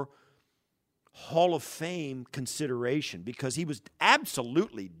more Hall of Fame consideration? Because he was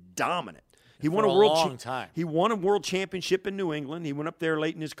absolutely dominant. He won a long time. He won a world championship in New England. He went up there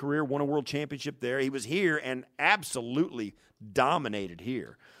late in his career, won a world championship there. He was here and absolutely dominated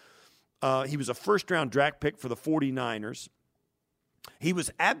here. He was a first-round draft pick for the 49ers. He was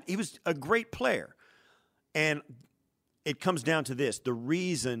a great player. And it comes down to this. The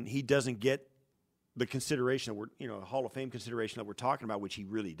reason he doesn't get the consideration that Hall of Fame consideration that we're talking about, which he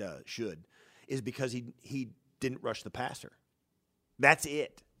really should, is because he didn't rush the passer. That's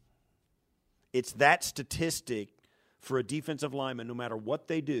it. It's that statistic for a defensive lineman, no matter what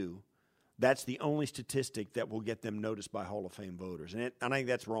they do, that's the only statistic that will get them noticed by Hall of Fame voters. And I think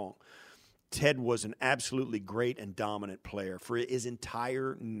that's wrong. Ted was an absolutely great and dominant player for his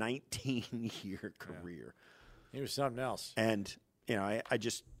entire 19-year career. Yeah. He was something else. And, I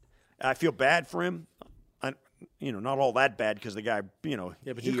feel bad for him. Not all that bad because the guy, Yeah,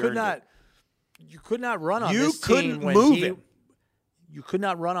 but you could not run on this team when move him. You could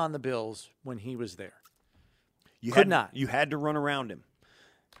not run on the Bills when he was there. You could not. You had to run around him.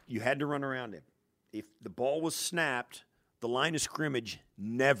 If the ball was snapped, the line of scrimmage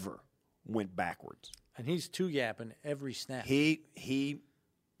never went backwards. And he's two-yapping every snap. They're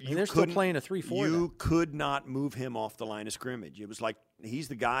still playing a 3-4. You could not move him off the line of scrimmage. It was like he's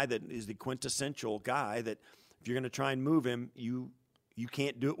the guy that is the quintessential guy that if you're going to try and move him, you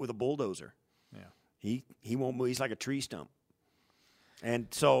can't do it with a bulldozer. Yeah. He won't move. He's like a tree stump. And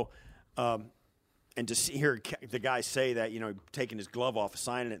so, and to hear the guy say that, taking his glove off,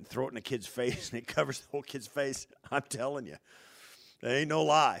 signing it, and throw it in a kid's face, and it covers the whole kid's face, I'm telling you, there ain't no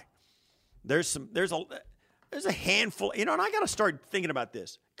lie. There's a handful, and I got to start thinking about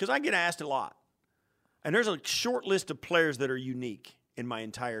this because I get asked a lot. And there's a short list of players that are unique in my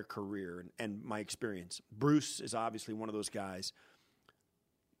entire career and my experience. Bruce is obviously one of those guys.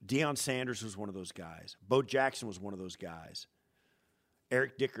 Deion Sanders was one of those guys. Bo Jackson was one of those guys.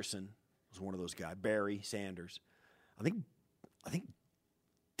 Eric Dickerson was one of those guys. Barry Sanders. I think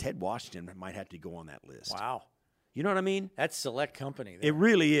Ted Washington might have to go on that list. Wow. You know what I mean? That's select company there. It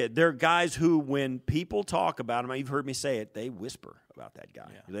really is. There are guys who, when people talk about him, you've heard me say it, they whisper about that guy.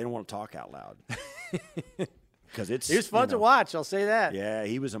 Yeah. They don't want to talk out loud. Because he was fun to watch, I'll say that. Yeah,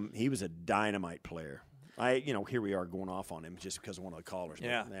 he was a dynamite player. Here we are going off on him just because of one of the callers.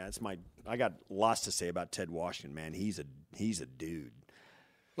 Yeah. I got lots to say about Ted Washington, man. He's a dude.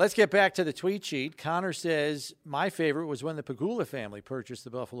 Let's get back to the tweet sheet. Connor says, my favorite was when the Pagula family purchased the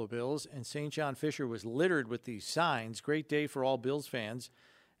Buffalo Bills and St. John Fisher was littered with these signs. Great day for all Bills fans,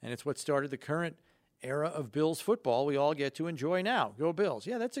 and it's what started the current era of Bills football we all get to enjoy now. Go Bills.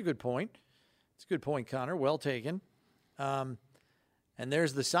 Yeah, that's a good point. It's a good point, Connor. Well taken. And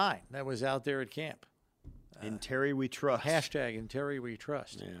there's the sign that was out there at camp. In Terry we trust. Hashtag in Terry we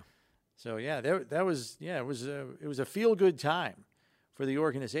trust. Yeah. So, it was a feel-good time for the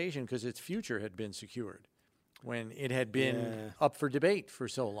organization because its future had been secured when it had been up for debate for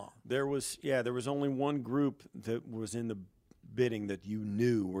so long. There was only one group that was in the bidding that you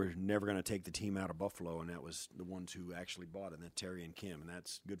knew were never going to take the team out of Buffalo, and that was the ones who actually bought it, and that's Terry and Kim, and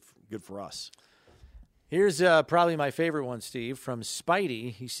that's good for us. Here's probably my favorite one, Steve, from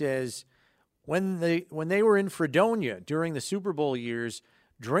Spidey. He says, when they were in Fredonia during the Super Bowl years,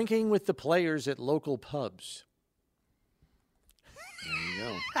 drinking with the players at local pubs. There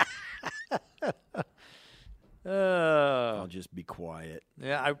you go. I'll just be quiet.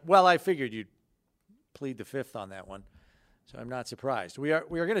 Yeah, I figured you'd plead the fifth on that one, so I'm not surprised. We are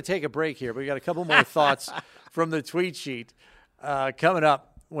going to take a break here, but we got a couple more thoughts from the tweet sheet coming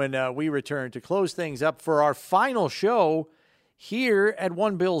up when we return to close things up for our final show here at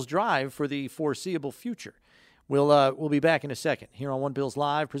One Bills Drive for the foreseeable future. We'll be back in a second here on One Bills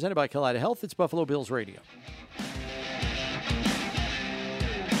Live, presented by Kaleida Health. It's Buffalo Bills Radio.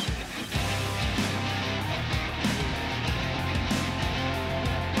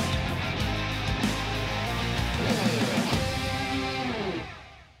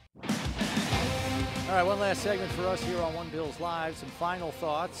 All right, one last segment for us here on One Bills Live. Some final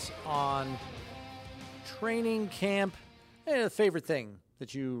thoughts on training camp. A favorite thing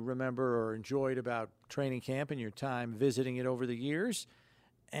that you remember or enjoyed about training camp and your time visiting it over the years.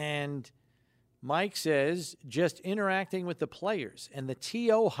 And Mike says just interacting with the players. And the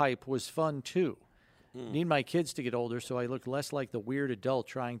TO hype was fun, too. Need my kids to get older so I look less like the weird adult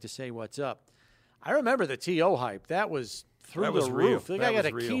trying to say what's up. I remember the TO hype. That was through the roof. The guy got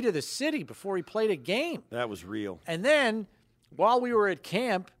a key to the city before he played a game. That was real. And then, while we were at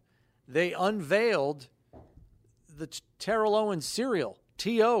camp, they unveiled the Terrell Owens cereal,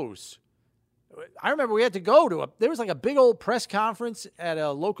 TOs. I remember we had to go to there was like a big old press conference at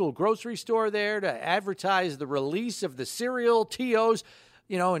a local grocery store there to advertise the release of the cereal, TOs,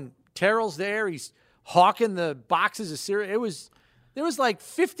 and Terrell's there. He's hawking the boxes of cereal. There was like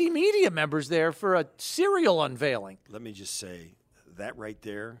 50 media members there for a cereal unveiling. Let me just say, that right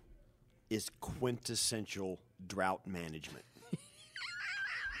there is quintessential drought management.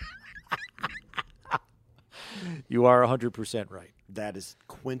 You are 100% right. That is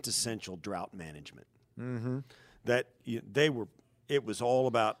quintessential drought management. Mm-hmm. It was all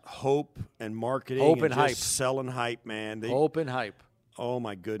about hope and marketing. Hope and just hype. Selling hype, man. Hope and hype. Oh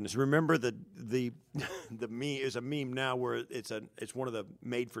my goodness! Remember the meme is a meme now where it's one of the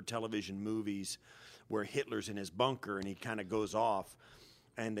made-for-television movies where Hitler's in his bunker and he kind of goes off,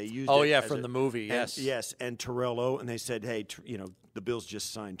 and they used from the movie, yes, and Terrell Owens, and they said, hey, the Bills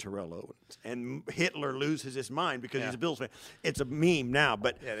just signed Terrell Owens, and Hitler loses his mind because he's a Bills fan. It's a meme now,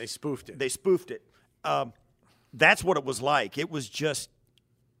 but they spoofed it. They spoofed it. That's what it was like. It was just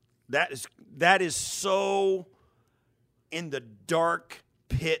that is so in the dark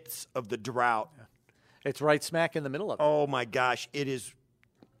pits of the drought. It's right smack in the middle of it. Oh my gosh, it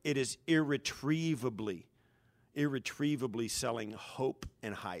is irretrievably selling hope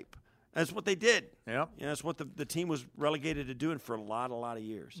and hype. That's what they did. Yeah. That's what the team was relegated to doing for a lot of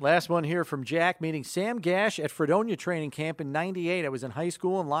years. Last one here from Jack, meeting Sam Gash at Fredonia training camp in '98. I was in high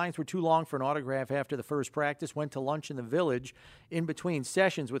school and lines were too long for an autograph after the first practice. Went to lunch in the village in between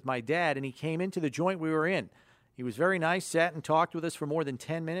sessions with my dad, and he came into the joint we were in. He was very nice, sat and talked with us for more than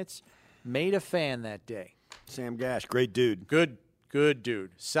 10 minutes. Made a fan that day. Sam Gash, great dude. Good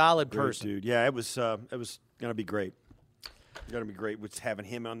dude. Solid person. Dude. Yeah, it was going to be great. Going to be great with having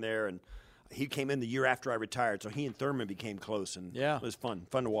him on there, and he came in the year after I retired, so he and Thurman became close, and it was fun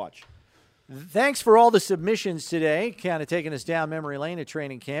to watch. Thanks for all the submissions today, kind of taking us down memory lane at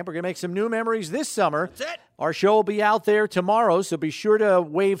training camp. We're going to make some new memories this summer. That's it. Our show will be out there tomorrow, so be sure to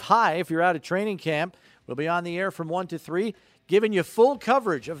wave hi if you're out at training camp. We'll be on the air from 1 to 3, giving you full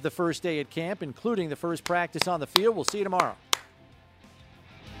coverage of the first day at camp, including the first practice on the field. We'll see you tomorrow.